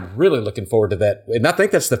I'm really looking forward to that. And I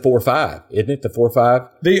think that's the 4-5, isn't it? The 4-5.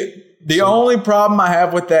 The only problem I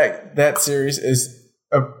have with that series is,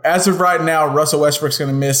 as of right now, Russell Westbrook's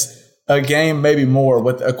going to miss a game, maybe more,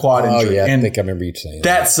 with a quad injury. Yeah, and I think I remember you saying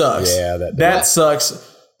that. Sucks. Yeah, that sucks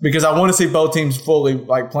because I want to see both teams fully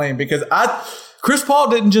playing because Chris Paul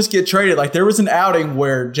didn't just get traded. Like, there was an outing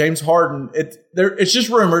where James Harden, it's just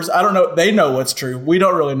rumors. I don't know. They know what's true. We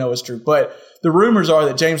don't really know what's true. But the rumors are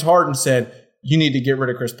that James Harden said, you need to get rid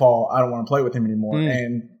of Chris Paul. I don't want to play with him anymore.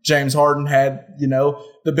 And James Harden had,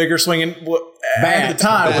 the bigger swinging at the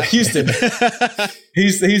time with Houston.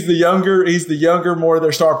 He's the younger, more of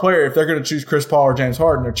their star player. If they're going to choose Chris Paul or James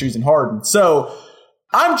Harden, they're choosing Harden. So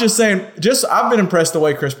I'm just saying, I've been impressed the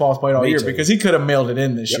way Chris Paul's played all year because he could have mailed it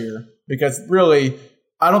in this year. Because really,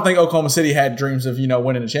 I don't think Oklahoma City had dreams of,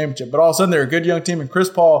 winning a championship. But all of a sudden, they're a good young team. And Chris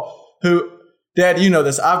Paul, who, Dad, you know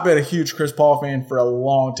this, I've been a huge Chris Paul fan for a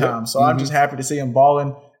long time. So I'm just happy to see him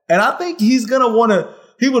balling. And I think he's going to want to.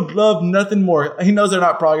 He would love nothing more. He knows they're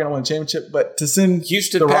not probably going to win a championship, but to send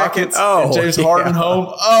Houston the Rockets and James Harden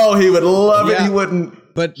home, he would love it. He wouldn't.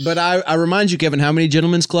 But I remind you, Kevin, how many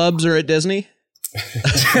gentlemen's clubs are at Disney?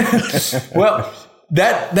 Well,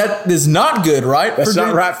 that is not good, right? That's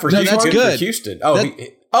not right for Houston. That's good. For Houston.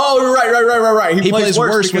 Right. He plays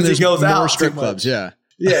worse when he goes more out strip clubs. Yeah.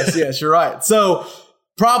 Yes, you're right. So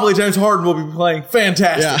probably James Harden will be playing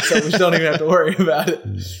fantastic, so we don't even have to worry about it.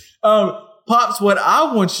 Pops, what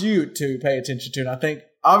I want you to pay attention to, and I think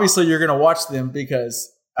obviously you're going to watch them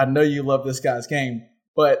because I know you love this guy's game,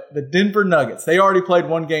 but the Denver Nuggets, they already played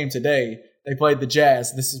one game today. They played the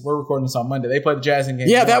Jazz. We're recording this on Monday. They played the Jazz in game.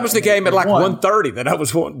 Yeah, that was the game at like 1:30 that I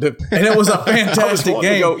was wanting to. And it was a fantastic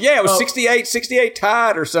game. It was 68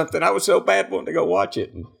 tied or something. I was so bad wanting to go watch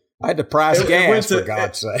it. And I had to price gas, for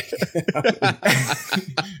God's sake.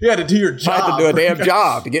 You had to do your job. I had to do a damn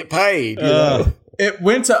job to get paid. It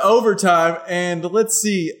went to overtime, and let's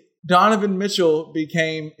see. Donovan Mitchell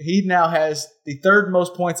he now has the third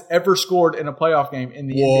most points ever scored in a playoff game in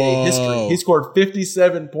the NBA history. He scored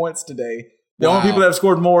 57 points today. The only people that have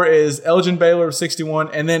scored more is Elgin Baylor of 61.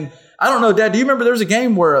 And then, I don't know, Dad, do you remember there was a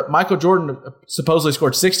game where Michael Jordan supposedly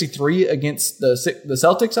scored 63 against the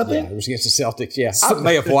Celtics, I think? Yeah, it was against the Celtics, yeah. I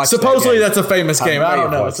may have watched supposedly that's a famous game. I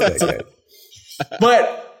don't know.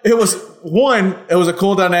 But it was a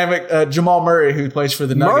cool dynamic. Jamal Murray, who plays for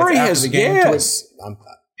the Nuggets after the game. Yes.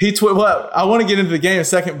 I want to get into the game in a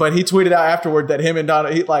second, but he tweeted out afterward that him and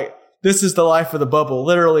Donovan, this is the life of the bubble.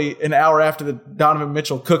 Literally an hour after Donovan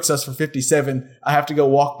Mitchell cooks us for 57, I have to go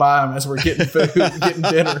walk by him as we're getting food, getting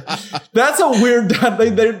dinner. That's a weird.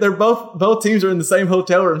 They're both teams are in the same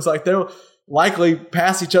hotel room. It's like they'll likely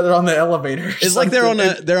pass each other on the elevator. It's like they're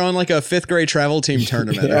on like a fifth grade travel team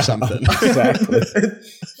tournament or something. Exactly.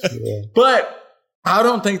 But I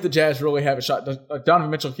don't think the Jazz really have a shot.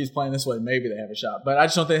 Donovan Mitchell keeps playing this way. Maybe they have a shot. But I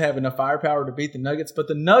just don't think they have enough firepower to beat the Nuggets. But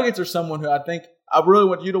the Nuggets are someone who I think I really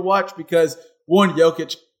want you to watch because, one,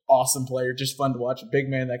 Jokic, awesome player, just fun to watch. A big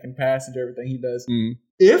man that can pass and do everything he does.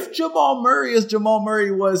 If Jamal Murray, as Jamal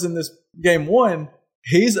Murray was in this game one,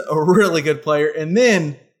 he's a really good player. And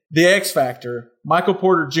then the X Factor, Michael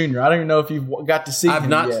Porter Jr. I don't even know if you've got to see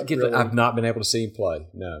him yet. I've not been able to see him play,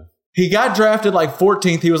 no. He got drafted like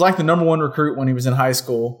 14th. He was like the number one recruit when he was in high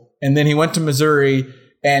school. And then he went to Missouri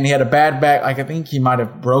and he had a bad back. Like I think he might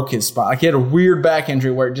have broke his spine. Like he had a weird back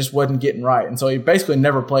injury where it just wasn't getting right. And so he basically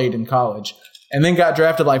never played in college. And then got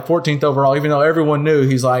drafted like 14th overall, even though everyone knew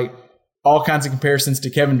he's like all kinds of comparisons to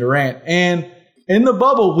Kevin Durant. And in the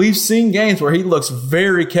bubble, we've seen games where he looks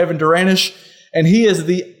very Kevin Durant-ish. And he is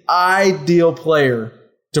the ideal player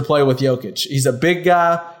to play with Jokic. He's a big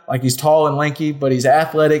guy. Like he's tall and lanky, but he's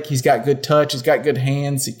athletic. He's got good touch. He's got good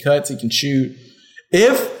hands. He cuts. He can shoot.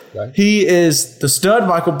 If he is the stud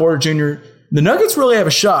Michael Porter Jr., the Nuggets really have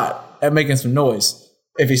a shot at making some noise.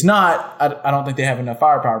 If he's not, I don't think they have enough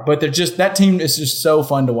firepower. But that team is just so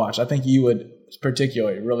fun to watch. I think you would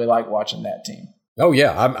particularly really like watching that team. Oh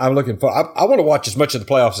yeah, I'm looking for. I want to watch as much of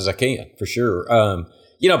the playoffs as I can for sure.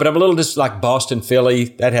 But I'm a little just like Boston, Philly.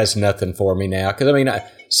 That has nothing for me now because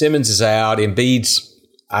Simmons is out. Embiid's.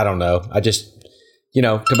 I don't know. I just,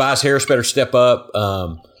 Tobias Harris better step up.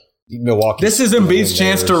 Milwaukee. This is Embiid's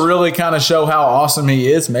chance to really kind of show how awesome he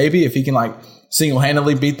is. Maybe if he can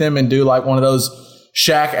single-handedly beat them and do like one of those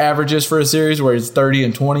Shaq averages for a series where it's 30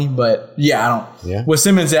 and 20. But with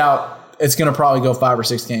Simmons out, it's going to probably go 5 or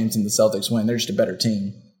 6 games and the Celtics win. They're just a better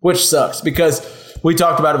team, which sucks because we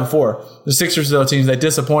talked about it before. The Sixers, though, teams, they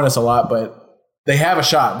disappoint us a lot, but they have a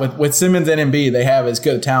shot. With Simmons and Embiid, they have as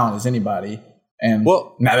good a talent as anybody. And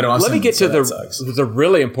now they don't have let me get to the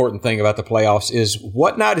really important thing about the playoffs is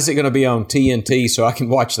what night is it going to be on TNT so I can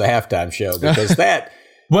watch the halftime show? Because that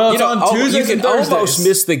it's on Tuesdays you and can Thursdays. Almost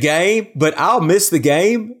miss the game, but I'll miss the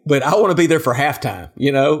game, but I want to be there for halftime,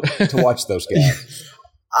 to watch those games.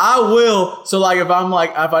 I will. So if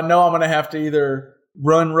I know I'm going to have to either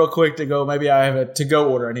run real quick to go, maybe I have a to-go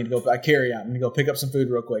order. I need to go, I carry out. I need to go pick up some food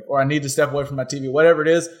real quick, or I need to step away from my TV, whatever it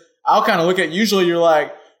is. I'll kind of look at, usually you're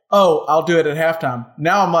like, oh, I'll do it at halftime.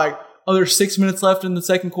 Now I'm like, oh, there's 6 minutes left in the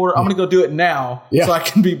second quarter. I'm going to go do it now so I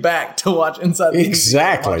can be back to watch Inside the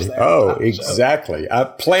Exactly. Oh, exactly. I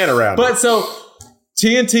plan around But so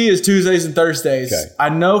TNT is Tuesdays and Thursdays. Okay. I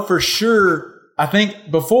know for sure, I think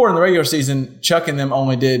before in the regular season, Chuck and them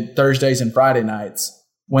only did Thursdays and Friday nights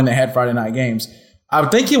when they had Friday night games. I'm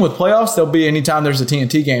thinking with playoffs, there'll be anytime there's a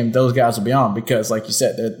TNT game, those guys will be on because, like you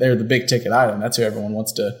said, they're the big ticket item. That's who everyone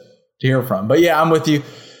wants to hear from. But yeah, I'm with you.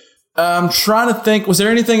 I'm trying to think, was there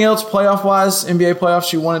anything else playoff-wise, NBA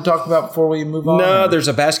playoffs you want to talk about before we move on? No, there's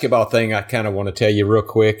a basketball thing I kind of want to tell you real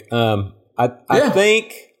quick. I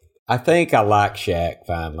think I like Shaq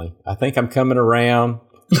finally. I think I'm coming around.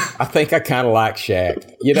 I think I kind of like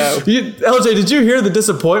Shaq. You know, LJ, did you hear the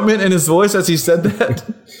disappointment in his voice as he said that?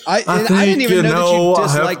 I didn't even know that you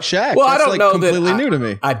disliked Shaq. Well, That's I don't know completely that new to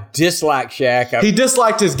me. I dislike Shaq. He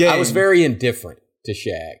disliked his game. I was very indifferent to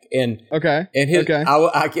Shaq, and his. Okay.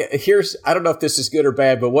 I don't know if this is good or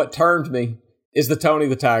bad, but what turned me is the Tony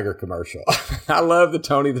the Tiger commercial. I love the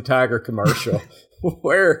Tony the Tiger commercial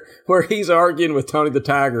where he's arguing with Tony the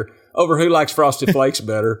Tiger over who likes Frosted Flakes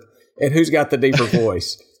better and who's got the deeper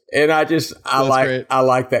voice. And I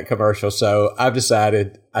like that commercial. So I've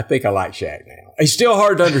decided I think I like Shaq now. He's still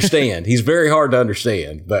hard to understand. He's very hard to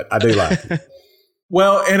understand, but I do like him.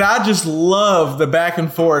 Well, and I just love the back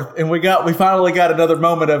and forth. And we finally got another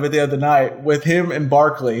moment of it the other night with him and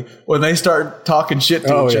Barkley when they start talking shit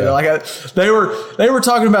to each other. Like they were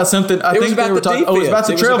talking about something. I think they were talking. Oh, it was about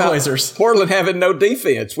the Trailblazers. Portland having no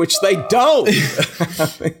defense, which they don't.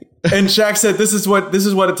 And Shaq said, "This is what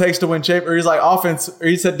it takes to win championships." Or he's like, offense. Or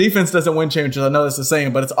he said, "Defense doesn't win championships." I know that's the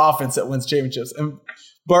saying, but it's offense that wins championships. And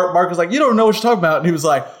Mark was like, "You don't know what you're talking about." And he was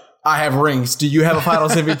like, I have rings. Do you have a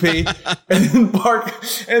Finals MVP?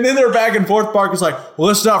 and then they're back and forth. Bark is like, well,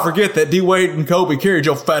 let's not forget that D Wade and Kobe carried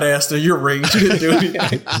your fat ass to your rings. You didn't do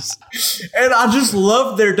anything. And I just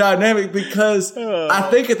love their dynamic because I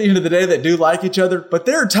think at the end of the day they do like each other. But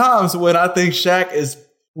there are times when I think Shaq is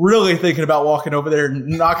really thinking about walking over there and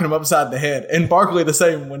knocking him upside the head. And Barkley the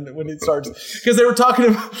same when he starts, because they were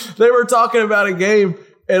talking about a game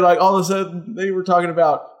and like all of a sudden they were talking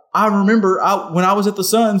about. I remember when I was at the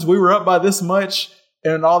Suns, we were up by this much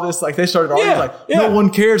and all this, like they started arguing no one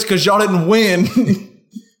cares because y'all didn't win.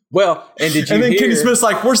 Well, and did you And then hear, Kenny Smith's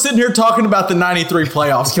like, we're sitting here talking about the 93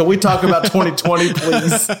 playoffs. Can we talk about 2020,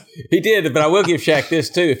 please? He did, but I will give Shaq this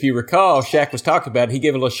too. If you recall, Shaq was talking about it. He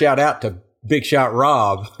gave a little shout out to Big Shot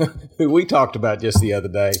Rob, who we talked about just the other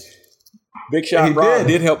day. Big Shot Rob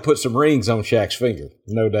did help put some rings on Shaq's finger,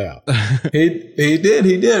 no doubt. He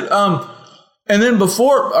did. And then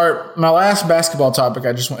before my last basketball topic,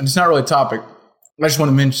 and it's not really a topic, I just want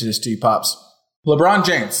to mention this to you, Pops. LeBron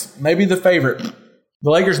James may be the favorite. The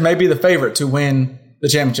Lakers may be the favorite to win the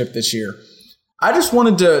championship this year. I just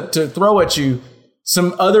wanted to throw at you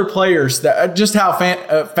some other players that just how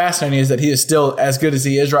fascinating it is that he is still as good as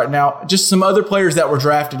he is right now. Just some other players that were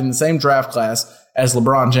drafted in the same draft class as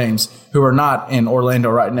LeBron James, who are not in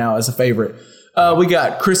Orlando right now as a favorite. We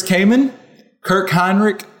got Chris Kaman, Kirk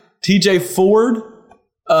Heinrich, TJ Ford,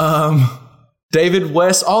 David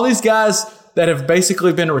West, all these guys that have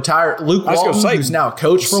basically been retired. Luke Walton, who's now a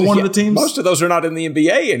coach for one of the teams. Most of those are not in the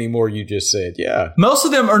NBA anymore, you just said. Yeah. Most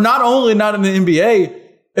of them are not only not in the NBA,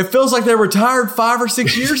 it feels like they retired 5 or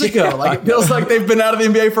 6 years ago. Like it feels like they've been out of the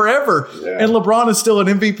NBA forever. Yeah. And LeBron is still an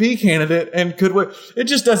MVP candidate and could win. It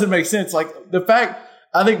just doesn't make sense. Like the fact,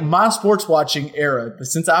 I think my sports watching era,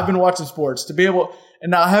 since I've been watching sports, to be able,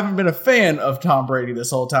 and now I haven't been a fan of Tom Brady this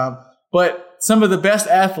whole time, but some of the best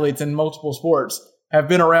athletes in multiple sports have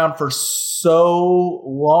been around for so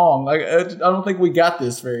long. Like I don't think we got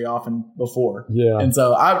this very often before. Yeah. And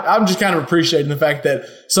so I'm just kind of appreciating the fact that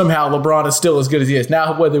somehow LeBron is still as good as he is.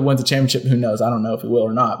 Now, whether he wins a championship, who knows? I don't know if he will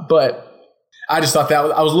or not. But I just thought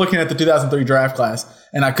I was looking at the 2003 draft class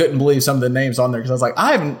and I couldn't believe some of the names on there because I was like,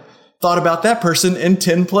 I haven't thought about that person in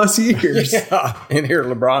 10 plus years. Yeah. And here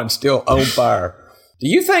LeBron's still on fire. Do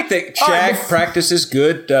you think that Shaq practices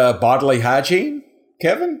good bodily hygiene,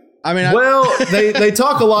 Kevin? I mean, they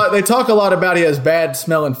talk a lot. They talk a lot about he has bad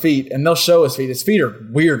smelling feet, and they'll show his feet. His feet are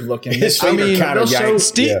weird looking. His feet are kind of yank.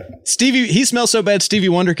 Stevie, he smells so bad. Stevie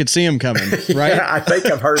Wonder could see him coming, right? Yeah, I think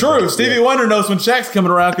I've heard. True. That. Stevie Wonder knows when Shaq's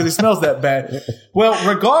coming around because he smells that bad. Well,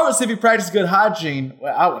 regardless if he practices good hygiene,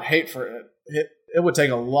 I would hate for it. It would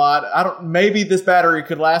take a lot. Maybe this battery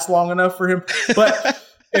could last long enough for him, but.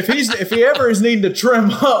 If he ever is needing to trim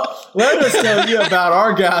up, let us tell you about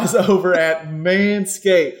our guys over at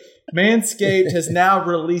Manscaped. Manscaped has now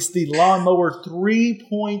released the Lawnmower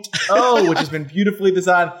 3.0, which has been beautifully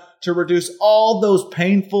designed to reduce all those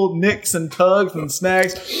painful nicks and tugs and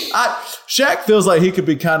snags. Shaq feels like he could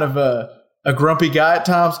be kind of a grumpy guy at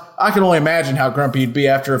times. I can only imagine how grumpy he'd be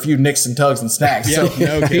after a few nicks and tugs and snags. Yeah,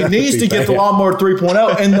 So he needs to get the Lawnmower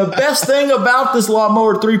 3.0. And the best thing about this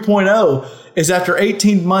Lawnmower 3.0 is after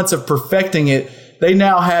 18 months of perfecting it, they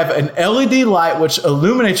now have an LED light which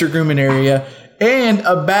illuminates your grooming area and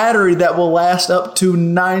a battery that will last up to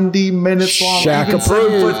 90 minutes long. Shaq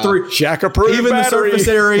approved. Shaq approved. Even battery. the surface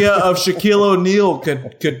area of Shaquille O'Neal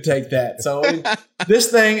could take that. So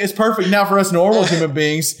this thing is perfect. Now for us normal human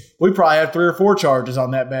beings, we probably have 3 or 4 charges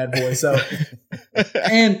on that bad boy. So,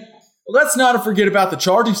 and let's not forget about the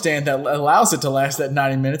charging stand that allows it to last that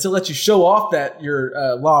 90 minutes. It lets you show off that your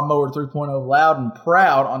Lawnmower 3.0 loud and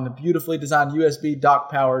proud on the beautifully designed USB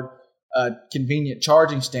dock-powered convenient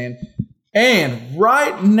charging stand. And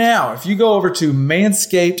right now, if you go over to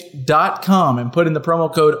manscaped.com and put in the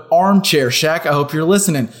promo code armchair, Shaq, I hope you're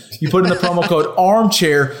listening. You put in the promo code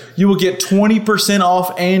armchair, you will get 20%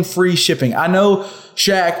 off and free shipping. I know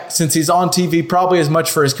Shaq, since he's on TV, probably as much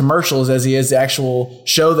for his commercials as he is the actual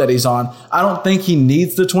show that he's on. I don't think he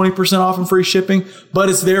needs the 20% off and free shipping, but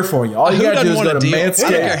it's there for you. All you got to do is go to Manscaped.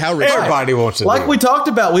 I don't care how rich Everybody wants it. Like we talked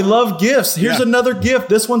about, we love gifts. Here's another gift.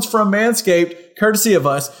 This one's from Manscaped, courtesy of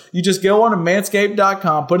us. You just go on to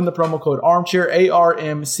manscaped.com, put in the promo code armchair,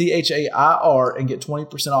 ARMCHAIR, and get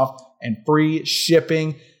 20% off and free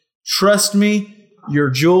shipping. Trust me, your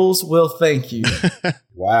jewels will thank you.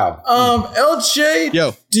 Wow.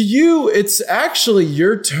 LJ, it's actually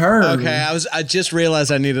your turn. Okay, I just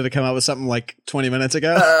realized I needed to come up with something like 20 minutes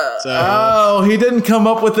ago. He didn't come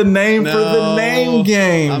up with a name for the name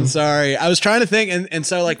game. I'm sorry. I was trying to think, and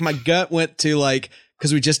so like my gut went to like,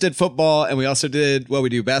 because we just did football and we also did, we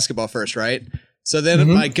do basketball first, right? So then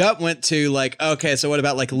my gut went to like, okay, so what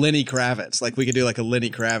about like Lenny Kravitz? Like we could do like a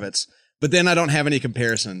Lenny Kravitz. But then I don't have any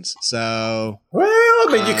comparisons. So, well, I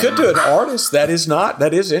mean, you could do an artist. That is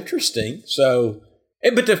interesting. So,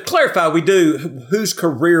 but to clarify, whose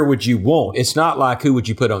career would you want? It's not like who would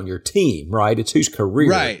you put on your team, right? It's whose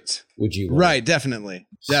career would you want? Right, definitely.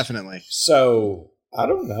 So, I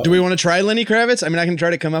don't know. Do we want to try Lenny Kravitz? I mean, I can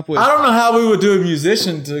try to come up with. I don't know how we would do a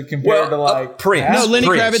musician to compare to like Prince. No, Lenny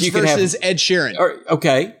Prince. Kravitz versus Ed Sheeran.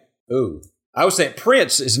 Okay. Ooh. I was saying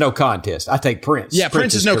Prince is no contest. I take Prince. Yeah,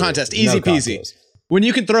 Prince is no contest. Easy peasy. Contest. When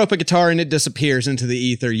you can throw up a guitar and it disappears into the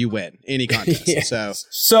ether, you win any contest.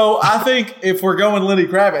 So I think if we're going Lenny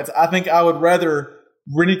Kravitz, I think I would rather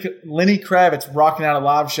Lenny Kravitz rocking out a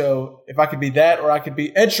live show. If I could be that, or I could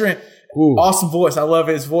be Ed Sheeran. Ooh. Awesome voice. I love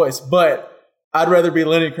his voice, but I'd rather be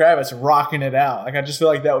Lenny Kravitz rocking it out. Like I just feel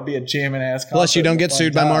like that would be a jamming ass concert. Plus, you don't get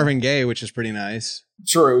sued by Marvin Gaye, which is pretty nice.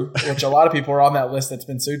 True, which a lot of people are on that list that's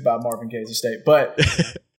been sued by Marvin Gaye's estate. But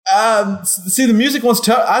see, the music one's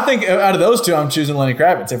tough. I think out of those two, I'm choosing Lenny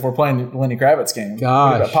Kravitz if we're playing the Lenny Kravitz game.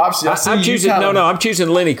 Gosh, I'm choosing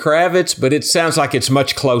Lenny Kravitz, but it sounds like it's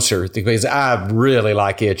much closer because I really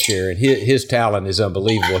like Ed Sheeran. His talent is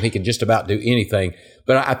unbelievable. He can just about do anything.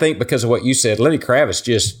 But I think because of what you said, Lenny Kravitz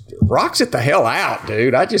just rocks it the hell out,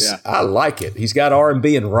 dude. I like it. He's got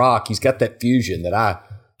R&B and rock. He's got that fusion that I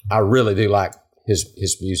really do like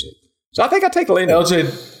his music. So I think I take Lenny.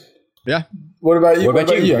 LJ, yeah. What about you? What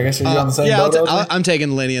about you? I guess you're on the same boat. I'm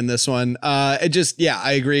taking Lenny in this one. I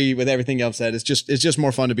agree with everything y'all said. It's just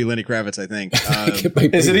more fun to be Lenny Kravitz, I think.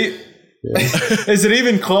 Is it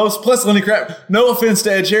even close? Plus Lenny Kravitz. No offense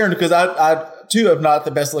to Ed Sheeran, because I too am not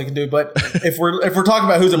the best looking dude. But if we're talking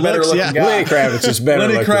about who's a better looking guy, Lenny Kravitz is better.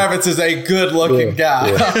 Lenny Kravitz is a good looking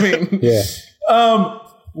guy. Yeah. I mean,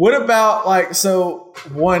 what about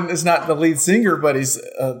one is not the lead singer, but he's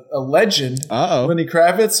a legend. Lenny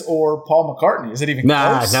Kravitz or Paul McCartney? Is it even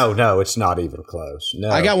close? No, it's not even close. No,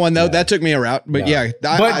 I got one though. That took me a route, but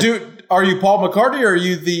are you Paul McCartney or are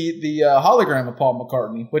you the hologram of Paul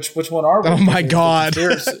McCartney? Which one are we? Oh my God.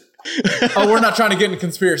 We're not trying to get into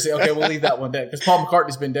conspiracy. Okay, we'll leave that one dead because Paul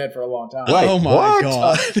McCartney's been dead for a long time. Wait, oh my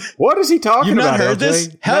God. What is he talking about? You've not heard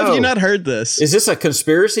this? How have you not heard this? Is this a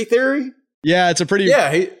conspiracy theory? Yeah, it's a pretty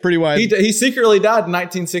wide. He secretly died in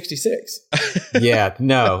 1966. Yeah,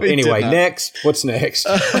 no. Anyway, next. What's next?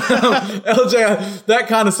 LJ, that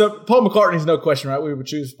kind of stuff. Paul McCartney's no question, right? We would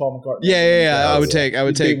choose Paul McCartney. Yeah. I would take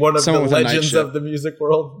one of the legends of the music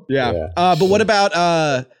world. Yeah. But what about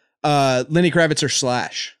Lenny Kravitz or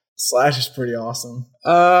Slash? Slash is pretty awesome.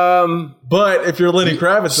 But if you're Lenny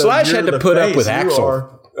Kravitz, Slash had to put up with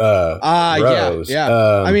Axl. Rose.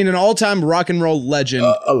 Yeah. I mean, an all-time rock and roll legend,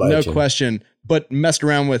 no question, but messed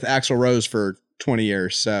around with Axl Rose for 20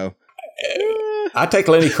 years. So I take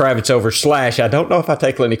Lenny Kravitz over Slash. I don't know if I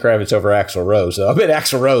take Lenny Kravitz over Axl Rose, though. I bet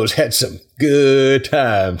Axl Rose had some good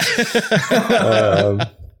times.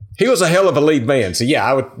 He was a hell of a lead man. So yeah,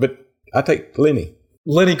 I would, but I take Lenny.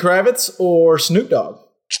 Lenny Kravitz or Snoop Dogg?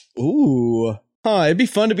 Ooh. It'd be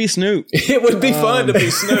fun to be Snoop. It would be fun to be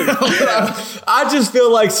Snoop. Yeah. I just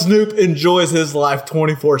feel like Snoop enjoys his life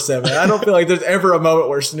 24/7. I don't feel like there's ever a moment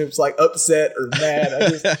where Snoop's like upset or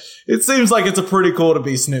mad. It seems like it's a pretty cool to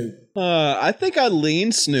be Snoop. I think I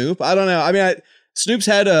lean Snoop. I don't know. I mean, Snoop's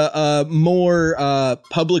had a more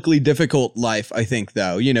publicly difficult life, I think,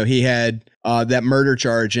 though. You know, he had that murder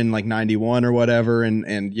charge in like 91 or whatever.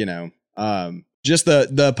 And you know, just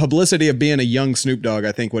the publicity of being a young Snoop Dogg,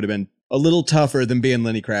 I think, would have been a little tougher than being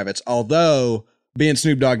Lenny Kravitz. Although being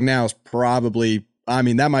Snoop Dogg now is probably, I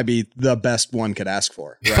mean, that might be the best one could ask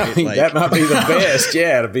for. Right? I mean, that might be the best.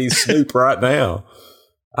 Yeah, to be Snoop right now.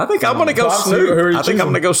 I think I'm going to go Snoop. I think I'm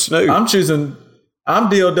going to go Snoop. I'm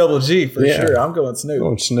D-O-double-G for sure. I'm going Snoop.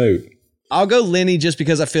 Going Snoop. I'll go Lenny just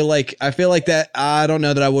because I feel like that. I don't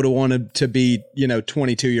know that I would have wanted to be,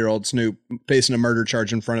 22-year-old Snoop facing a murder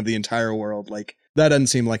charge in front of the entire world. Like, that doesn't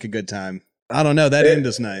seem like a good time. I don't know. That end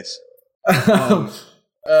is nice.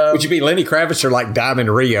 Would you be Lenny Kravitz or like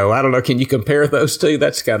Diamond Rio? I don't know. Can you compare those two?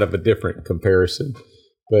 That's kind of a different comparison.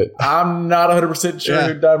 But I'm not 100% sure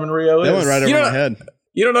who Diamond Rio is. That went right over my head.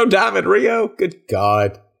 You don't know Diamond Rio? Good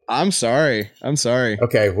God. I'm sorry.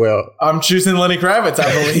 Okay, well. I'm choosing Lenny Kravitz,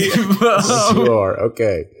 I believe. You are.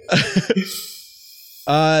 Okay.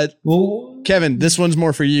 Kevin, this one's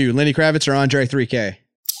more for you. Lenny Kravitz or Andre 3K?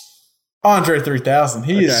 Andre 3000.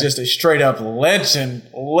 He is just a straight up legend.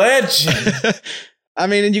 I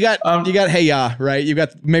mean, and you got Hey Ya, right? You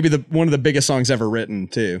got maybe one of the biggest songs ever written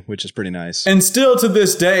too, which is pretty nice. And still to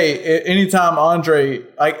this day, anytime Andre,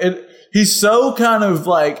 he's so kind of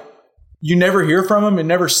like, you never hear from him and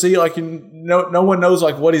never see, like, no one knows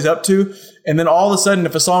like what he's up to. And then all of a sudden,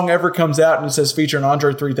 if a song ever comes out and it says featuring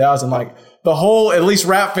Andre 3000, like the whole, at least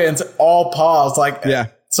rap fans all pause, like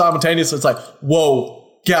simultaneously. It's like,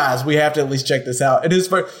 whoa, guys, we have to at least check this out. And his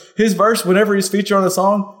verse, whenever he's featured on a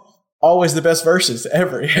song, always the best verses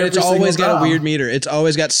ever. It's always got a weird meter. It's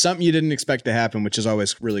always got something you didn't expect to happen, which is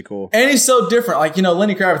always really cool. And he's so different. Like,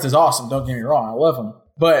 Lenny Kravitz is awesome. Don't get me wrong. I love him.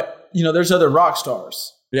 But, there's other rock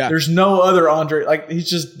stars. Yeah. There's no other Andre. Like, he's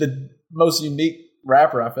just the most unique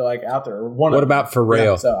rapper, I feel like, out there. What about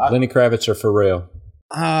Pharrell? Lenny Kravitz or Pharrell?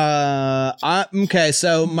 Okay,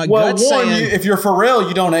 so my gut's saying, if you're Pharrell,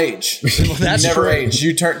 you don't age. That's you never true. age.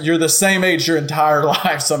 You're the same age your entire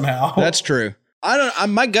life somehow. That's true.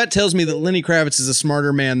 My gut tells me that Lenny Kravitz is a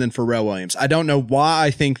smarter man than Pharrell Williams. I don't know why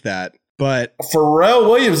I think that, but Pharrell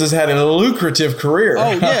Williams has had a lucrative career.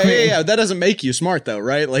 Oh yeah. That doesn't make you smart though,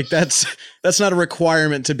 right? Like that's not a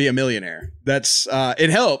requirement to be a millionaire. That's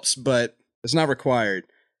it helps, but it's not required.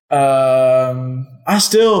 The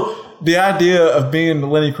idea of being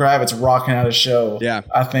Lenny Kravitz rocking out a show,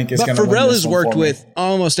 I think is going to. But Pharrell has worked with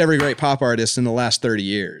almost every great pop artist in the last 30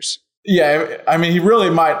 years. Yeah, I mean, he really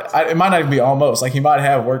might. It might not even be almost. Like, he might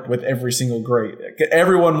have worked with every single great.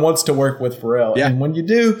 Everyone wants to work with Pharrell. Yeah. And when you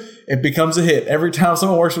do, it becomes a hit. Every time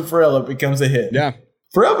someone works with Pharrell, it becomes a hit. Yeah.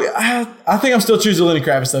 Pharrell, I think I'm still choosing Lenny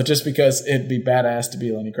Kravitz, though, just because it'd be badass to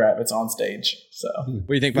be Lenny Kravitz on stage. So, what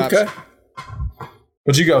do you think, Pops? Okay.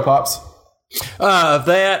 What'd you go, Pops?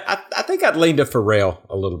 I think I'd lean to Pharrell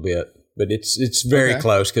a little bit, but it's very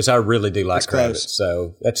close because I really do like Kravitz.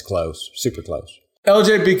 So that's close, super close.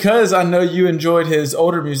 LJ, because I know you enjoyed his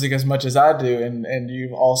older music as much as I do, and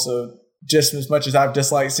you've also just as much as I've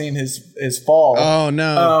disliked seeing his fall. Oh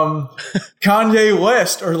no! Kanye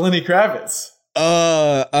West or Lenny Kravitz?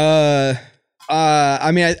 I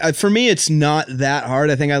mean, for me, it's not that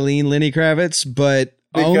hard. I think I lean Lenny Kravitz, but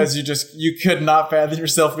because you could not fathom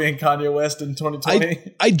yourself being Kanye West in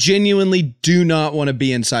 2020. I genuinely do not want to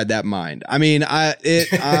be inside that mind. I mean,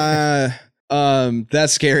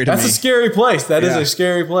 that's scary to me. That's a scary place. That is a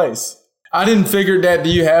scary place. I didn't figure that. Do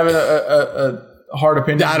you have a hard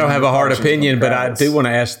opinion? I don't have a hard opinion, but I do want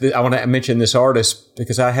to ask. I want to mention this artist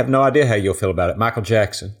because I have no idea how you'll feel about it. Michael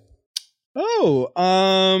Jackson. Oh,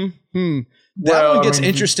 that one gets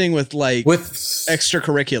interesting with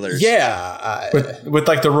extracurriculars. Yeah, with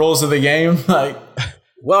like the rules of the game, like.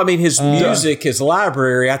 Well, I mean, his music, his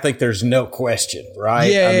library, I think there's no question,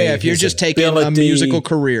 right? Yeah, I mean, if you're just taking a musical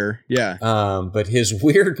career, but his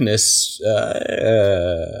weirdness,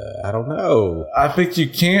 I don't know. I think you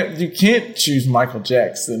can't choose Michael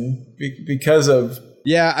Jackson because of.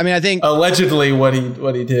 Yeah, I mean, I think allegedly what he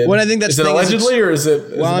did. Well, I think that's is it allegedly or is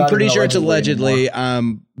it? Well, I'm pretty sure it's allegedly,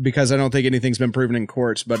 because I don't think anything's been proven in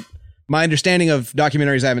courts. But my understanding of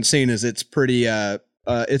documentaries I haven't seen is it's pretty.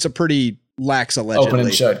 It's a pretty lax allegedly open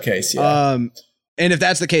and shut case. Yeah. And if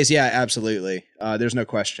that's the case, yeah, absolutely. There's no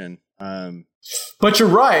question. But you're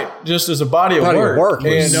right. Just as a body of work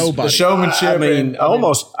and nobody. The showmanship. I mean, I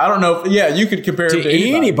don't know. Yeah, you could compare it to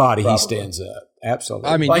anybody. Probably. He stands up. Absolutely.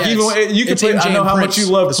 I mean, like even you could say, I know how much you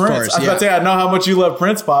love Prince. I was about to say, I know how much you love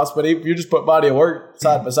Prince, Pops, but if you just put body of work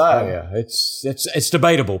side by side. Oh, yeah, it's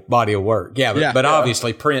debatable body of work. Yeah, but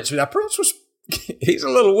obviously Prince. Now Prince was he's a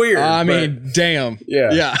little weird. I mean, damn.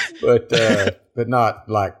 Yeah. But not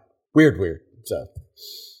like weird. So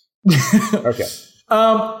okay.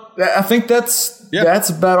 I think that's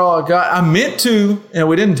about all I got. I meant to, and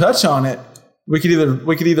we didn't touch on it. We could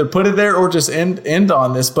either put it there or just end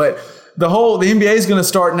on this, but the NBA is going to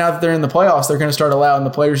start now that they're in the playoffs. They're going to start allowing the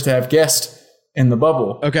players to have guests in the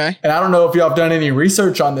bubble. Okay. And I don't know if y'all have done any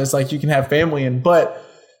research on this, like you can have family in, but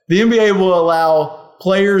the NBA will allow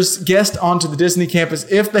players guests onto the Disney campus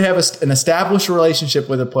if they have an established relationship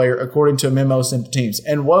with a player, according to a memo sent to teams.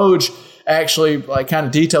 And Woj actually kind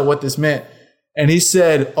of detailed what this meant. And he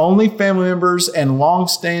said only family members and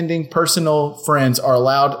long-standing personal friends are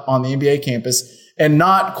allowed on the NBA campus, and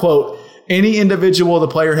not, quote, any individual the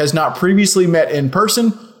player has not previously met in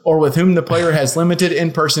person or with whom the player has limited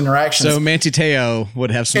in-person interactions. So Manti Te'o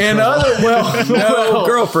would have some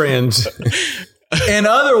girlfriends. In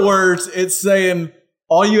other words, it's saying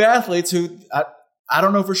all you athletes who I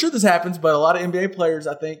don't know for sure this happens, but a lot of NBA players,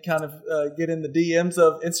 I think, kind of get in the DMs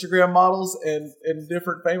of Instagram models and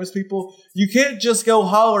different famous people. You can't just go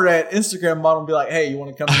holler at Instagram model and be like, "Hey, you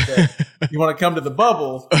want to come to the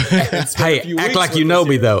bubble?" Hey, act like you know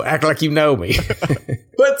me, though. Act like you know me.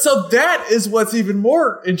 But so that is what's even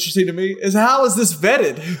more interesting to me is how is this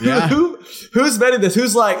vetted? Yeah. Who's vetting this?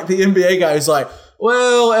 Who's like the NBA guy who's like,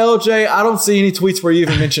 well, LJ, I don't see any tweets where you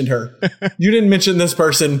even mentioned her. You didn't mention this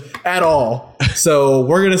person at all. So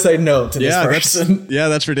we're going to say no to this person.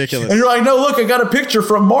 That's ridiculous. And you're like, no, look, I got a picture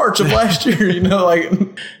from March of last year.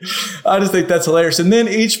 I just think that's hilarious. And then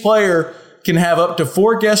each player can have up to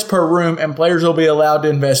 4 guests per room, and players will be allowed to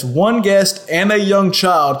invest 1 guest and a young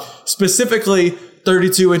child, specifically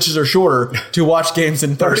 32 inches or shorter, to watch games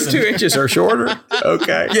in person. 32 inches or shorter?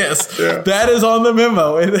 Okay. Yes. Yeah. That is on the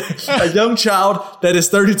memo. A young child that is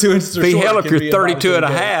 32 inches or shorter. Hell, if you're 32 and a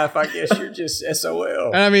half, I guess you're just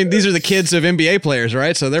SOL. I mean, these are the kids of NBA players,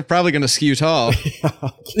 right? So they're probably going to skew tall.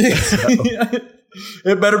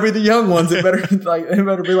 It better be the young ones. It better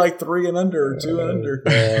be like 3 and under or 2 and under.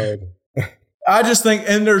 I just think,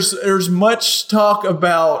 and there's much talk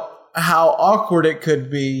about how awkward it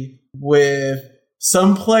could be with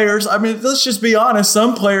some players. I mean, let's just be honest.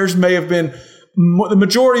 Some players may have been, the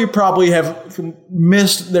majority probably have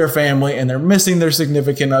missed their family and they're missing their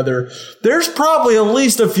significant other. There's probably at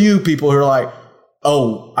least a few people who are like,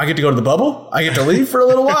 oh, I get to go to the bubble? I get to leave for a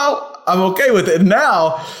little while? I'm okay with it.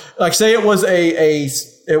 Now, like say it was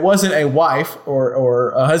it wasn't a wife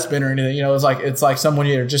or a husband or anything, it's like someone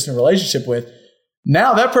you're just in a relationship with.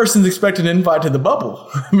 Now that person's expecting an invite to the bubble.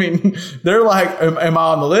 I mean, they're like, am I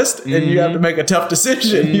on the list? And you have to make a tough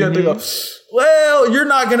decision. You have to go, well, you're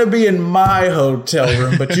not going to be in my hotel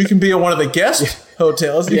room, but you can be in one of the guest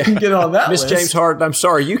hotels. You can get on that list. Miss James Harden, I'm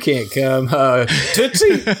sorry you can't come.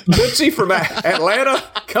 Tootsie from Atlanta,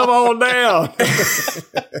 come on down.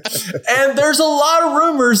 And there's a lot of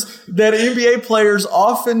rumors that NBA players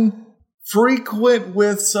often frequent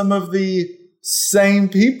with some of the same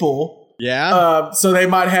people. Yeah. So they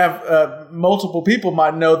might have multiple people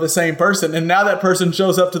might know the same person. And now that person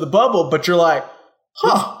shows up to the bubble, but you're like,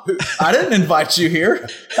 I didn't invite you here.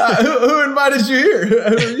 Who invited you here? Who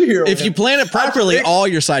are you here with? If you plan it properly, all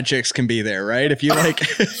your side chicks can be there, right? If you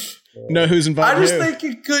know who's invited. I just think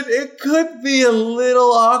it could be a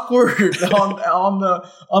little awkward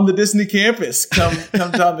on the Disney campus come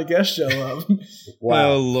time the guest show up.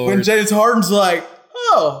 Wow. Oh, Lord. When James Harden's like,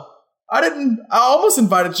 oh, I almost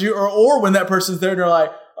invited you, or when that person's there and they're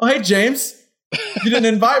like, oh, hey, James, you didn't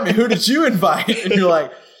invite me. Who did you invite? And you're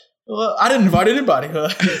like, well, I didn't invite anybody.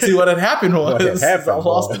 See what had happened was I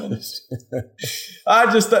lost them.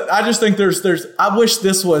 I just think there's. I wish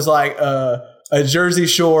this was like a Jersey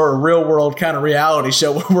Shore or Real World kind of reality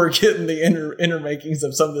show where we're getting the inner makings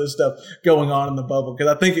of some of this stuff going on in the bubble,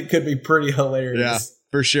 because I think it could be pretty hilarious. Yeah,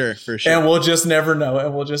 for sure. And we'll just never know.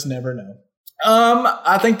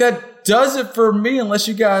 I think that does it for me, unless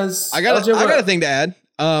you guys. I got a thing to add.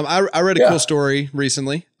 I read a cool story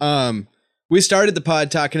recently. We started the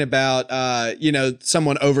pod talking about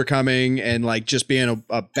someone overcoming and like just being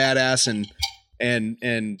a badass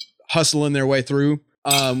and hustling their way through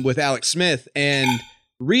with Alex Smith. And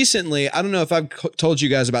recently, I don't know if I've told you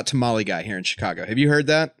guys about Tamale Guy here in Chicago. Have you heard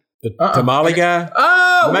that? The Tamale Guy?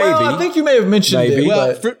 Well, I think you may have mentioned it.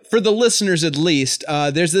 Well, for the listeners at least,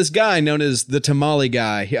 there's this guy known as the Tamale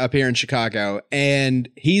Guy up here in Chicago, and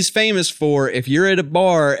he's famous for, if you're at a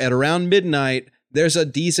bar at around midnight, there's a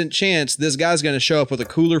decent chance this guy's going to show up with a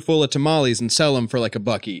cooler full of tamales and sell them for like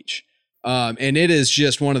 $1 each. And it is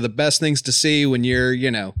just one of the best things to see when you're,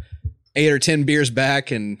 8 or 10 beers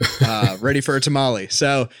back and ready for a tamale.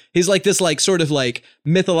 So he's like this like sort of like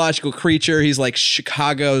mythological creature. He's like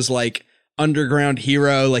Chicago's like underground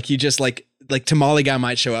hero. Like you just like Tamale Guy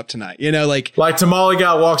might show up tonight, like Tamale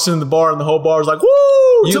Guy walks in the bar and the whole bar is like,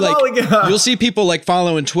 woo, Tamale Guy. You'll see people like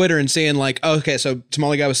following Twitter and saying like, oh, okay, so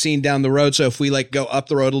Tamale Guy was seen down the road. So if we like go up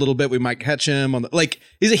the road a little bit, we might catch him on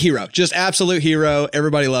he's a hero, just absolute hero.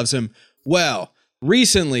 Everybody loves him. Well,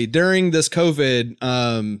 recently during this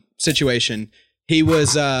COVID situation, he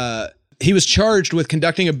was charged with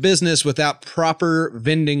conducting a business without proper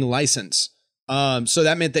vending license. So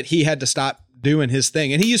that meant that he had to stop doing his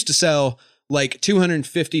thing. And he used to sell like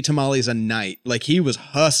 250 tamales a night. Like he was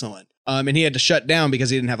hustling. And he had to shut down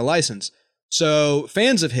because he didn't have a license. So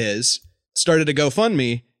fans of his started a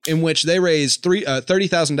GoFundMe in which they raised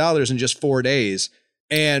 $30,000 in just 4 days.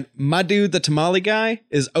 And my dude, the Tamale Guy,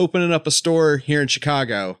 is opening up a store here in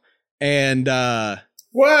Chicago. And wow,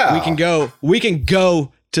 we can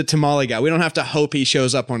go to Tamale Guy. We don't have to hope he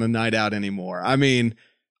shows up on a night out anymore. I mean,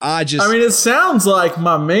 it sounds like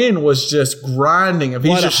my man was just grinding. If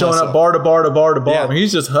he's just showing up bar to bar to bar to bar, yeah. I mean,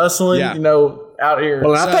 he's just hustling, out here.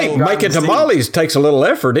 Well, I think making tamales takes a little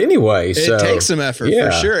effort anyway. So. It takes some effort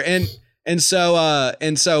for sure. And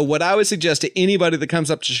so what I would suggest to anybody that comes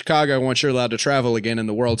up to Chicago once you're allowed to travel again and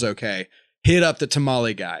the world's okay, hit up the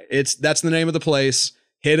Tamale Guy. That's the name of the place.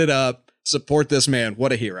 Hit it up. Support this man.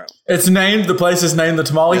 What a hero. The place is named the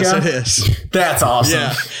Tamale Guy? Yes, it is. That's awesome.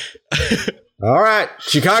 Yeah. All right.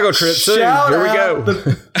 Chicago trip soon. Here we go.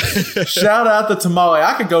 Shout out the tamale.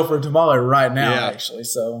 I could go for a tamale right now, actually.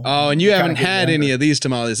 So. Oh, and you haven't had any of these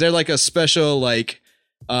tamales. They're like a special, like,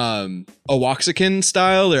 Oaxacan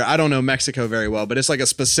style, or I don't know Mexico very well, but it's like a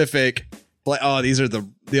specific, these are the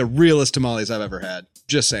realest tamales I've ever had.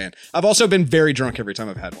 Just saying. I've also been very drunk every time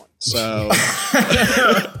I've had one. So.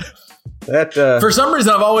 For some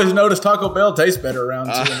reason, I've always noticed Taco Bell tastes better around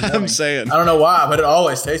 2 in the morning. I'm saying. I don't know why, but it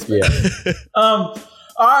always tastes better. Yeah. All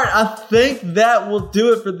right, I think that will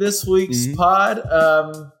do it for this week's pod.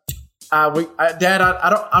 Dad,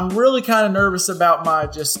 I'm really kind of nervous about my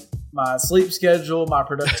sleep schedule, my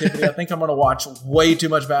productivity. I think I'm going to watch way too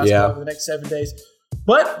much basketball over the next 7 days.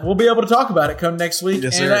 But we'll be able to talk about it come next week.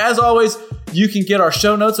 Yes, and as always, you can get our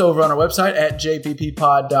show notes over on our website at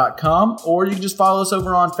jpppod.com, or you can just follow us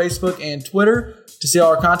over on Facebook and Twitter to see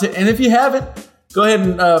all our content. And if you haven't, go ahead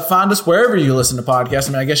and find us wherever you listen to podcasts.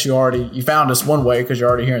 I mean, I guess you found us one way because you're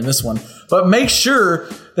already hearing this one. But make sure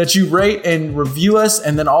that you rate and review us,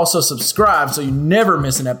 and then also subscribe so you never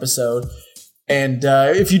miss an episode. And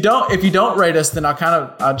if you don't rate us, then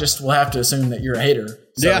I just will have to assume that you're a hater.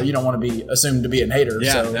 So you don't want to be assumed to be a hater.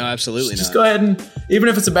 Yeah, so no, absolutely just go ahead and, even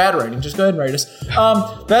if it's a bad rating, just go ahead and rate us.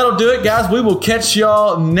 That'll do it, guys. We will catch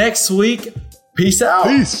y'all next week. Peace out.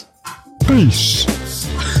 Peace.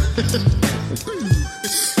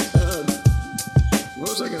 What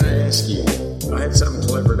was I going to ask you? I had something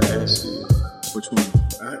clever to ask you. Which one?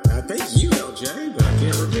 I think you, LJ, but I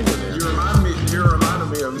can't remember now. You reminded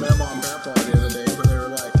me of Mama and Papa the other day where they were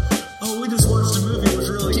like, "Oh, we just watched a movie. It was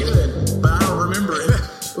really good, but I don't remember it."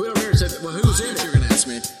 We over here said, "Well, who was in it?" You're going to ask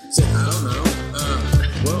me. I said, "I don't know."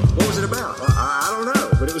 Well, what was it about? I don't know,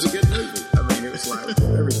 but it was a good movie. I mean, it was like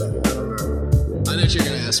everything. I don't know. I know what you're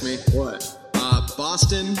going to ask me. What?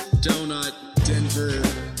 Boston, donut, Denver.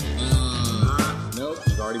 Nope,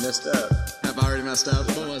 you've already messed up. Have I already messed up?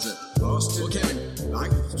 What was it? Boston. Well,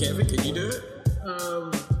 Kevin, can you do it?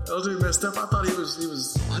 LJ messed up. I thought he was.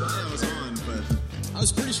 I thought I was on, but I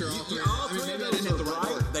was pretty sure all three. Maybe I didn't hit the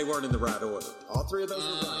right order. They weren't in the right order. All three of those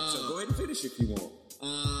were right. So go ahead and finish if you want.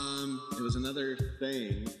 It was another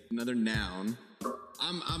thing, another noun.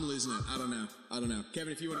 I'm losing it. I don't know.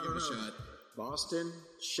 Kevin, if you want to give it a shot. Boston,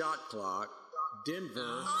 shot clock,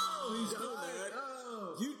 Denver,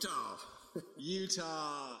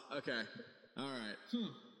 Utah. Okay. All right.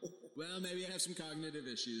 Well, maybe I have some cognitive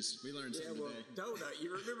issues. We learned something today. Donut.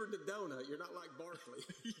 You remembered the donut. You're not like Barkley.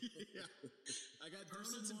 Yeah. I got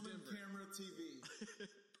donuts in Denver. Camera TV.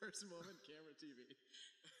 Person, woman, camera, TV.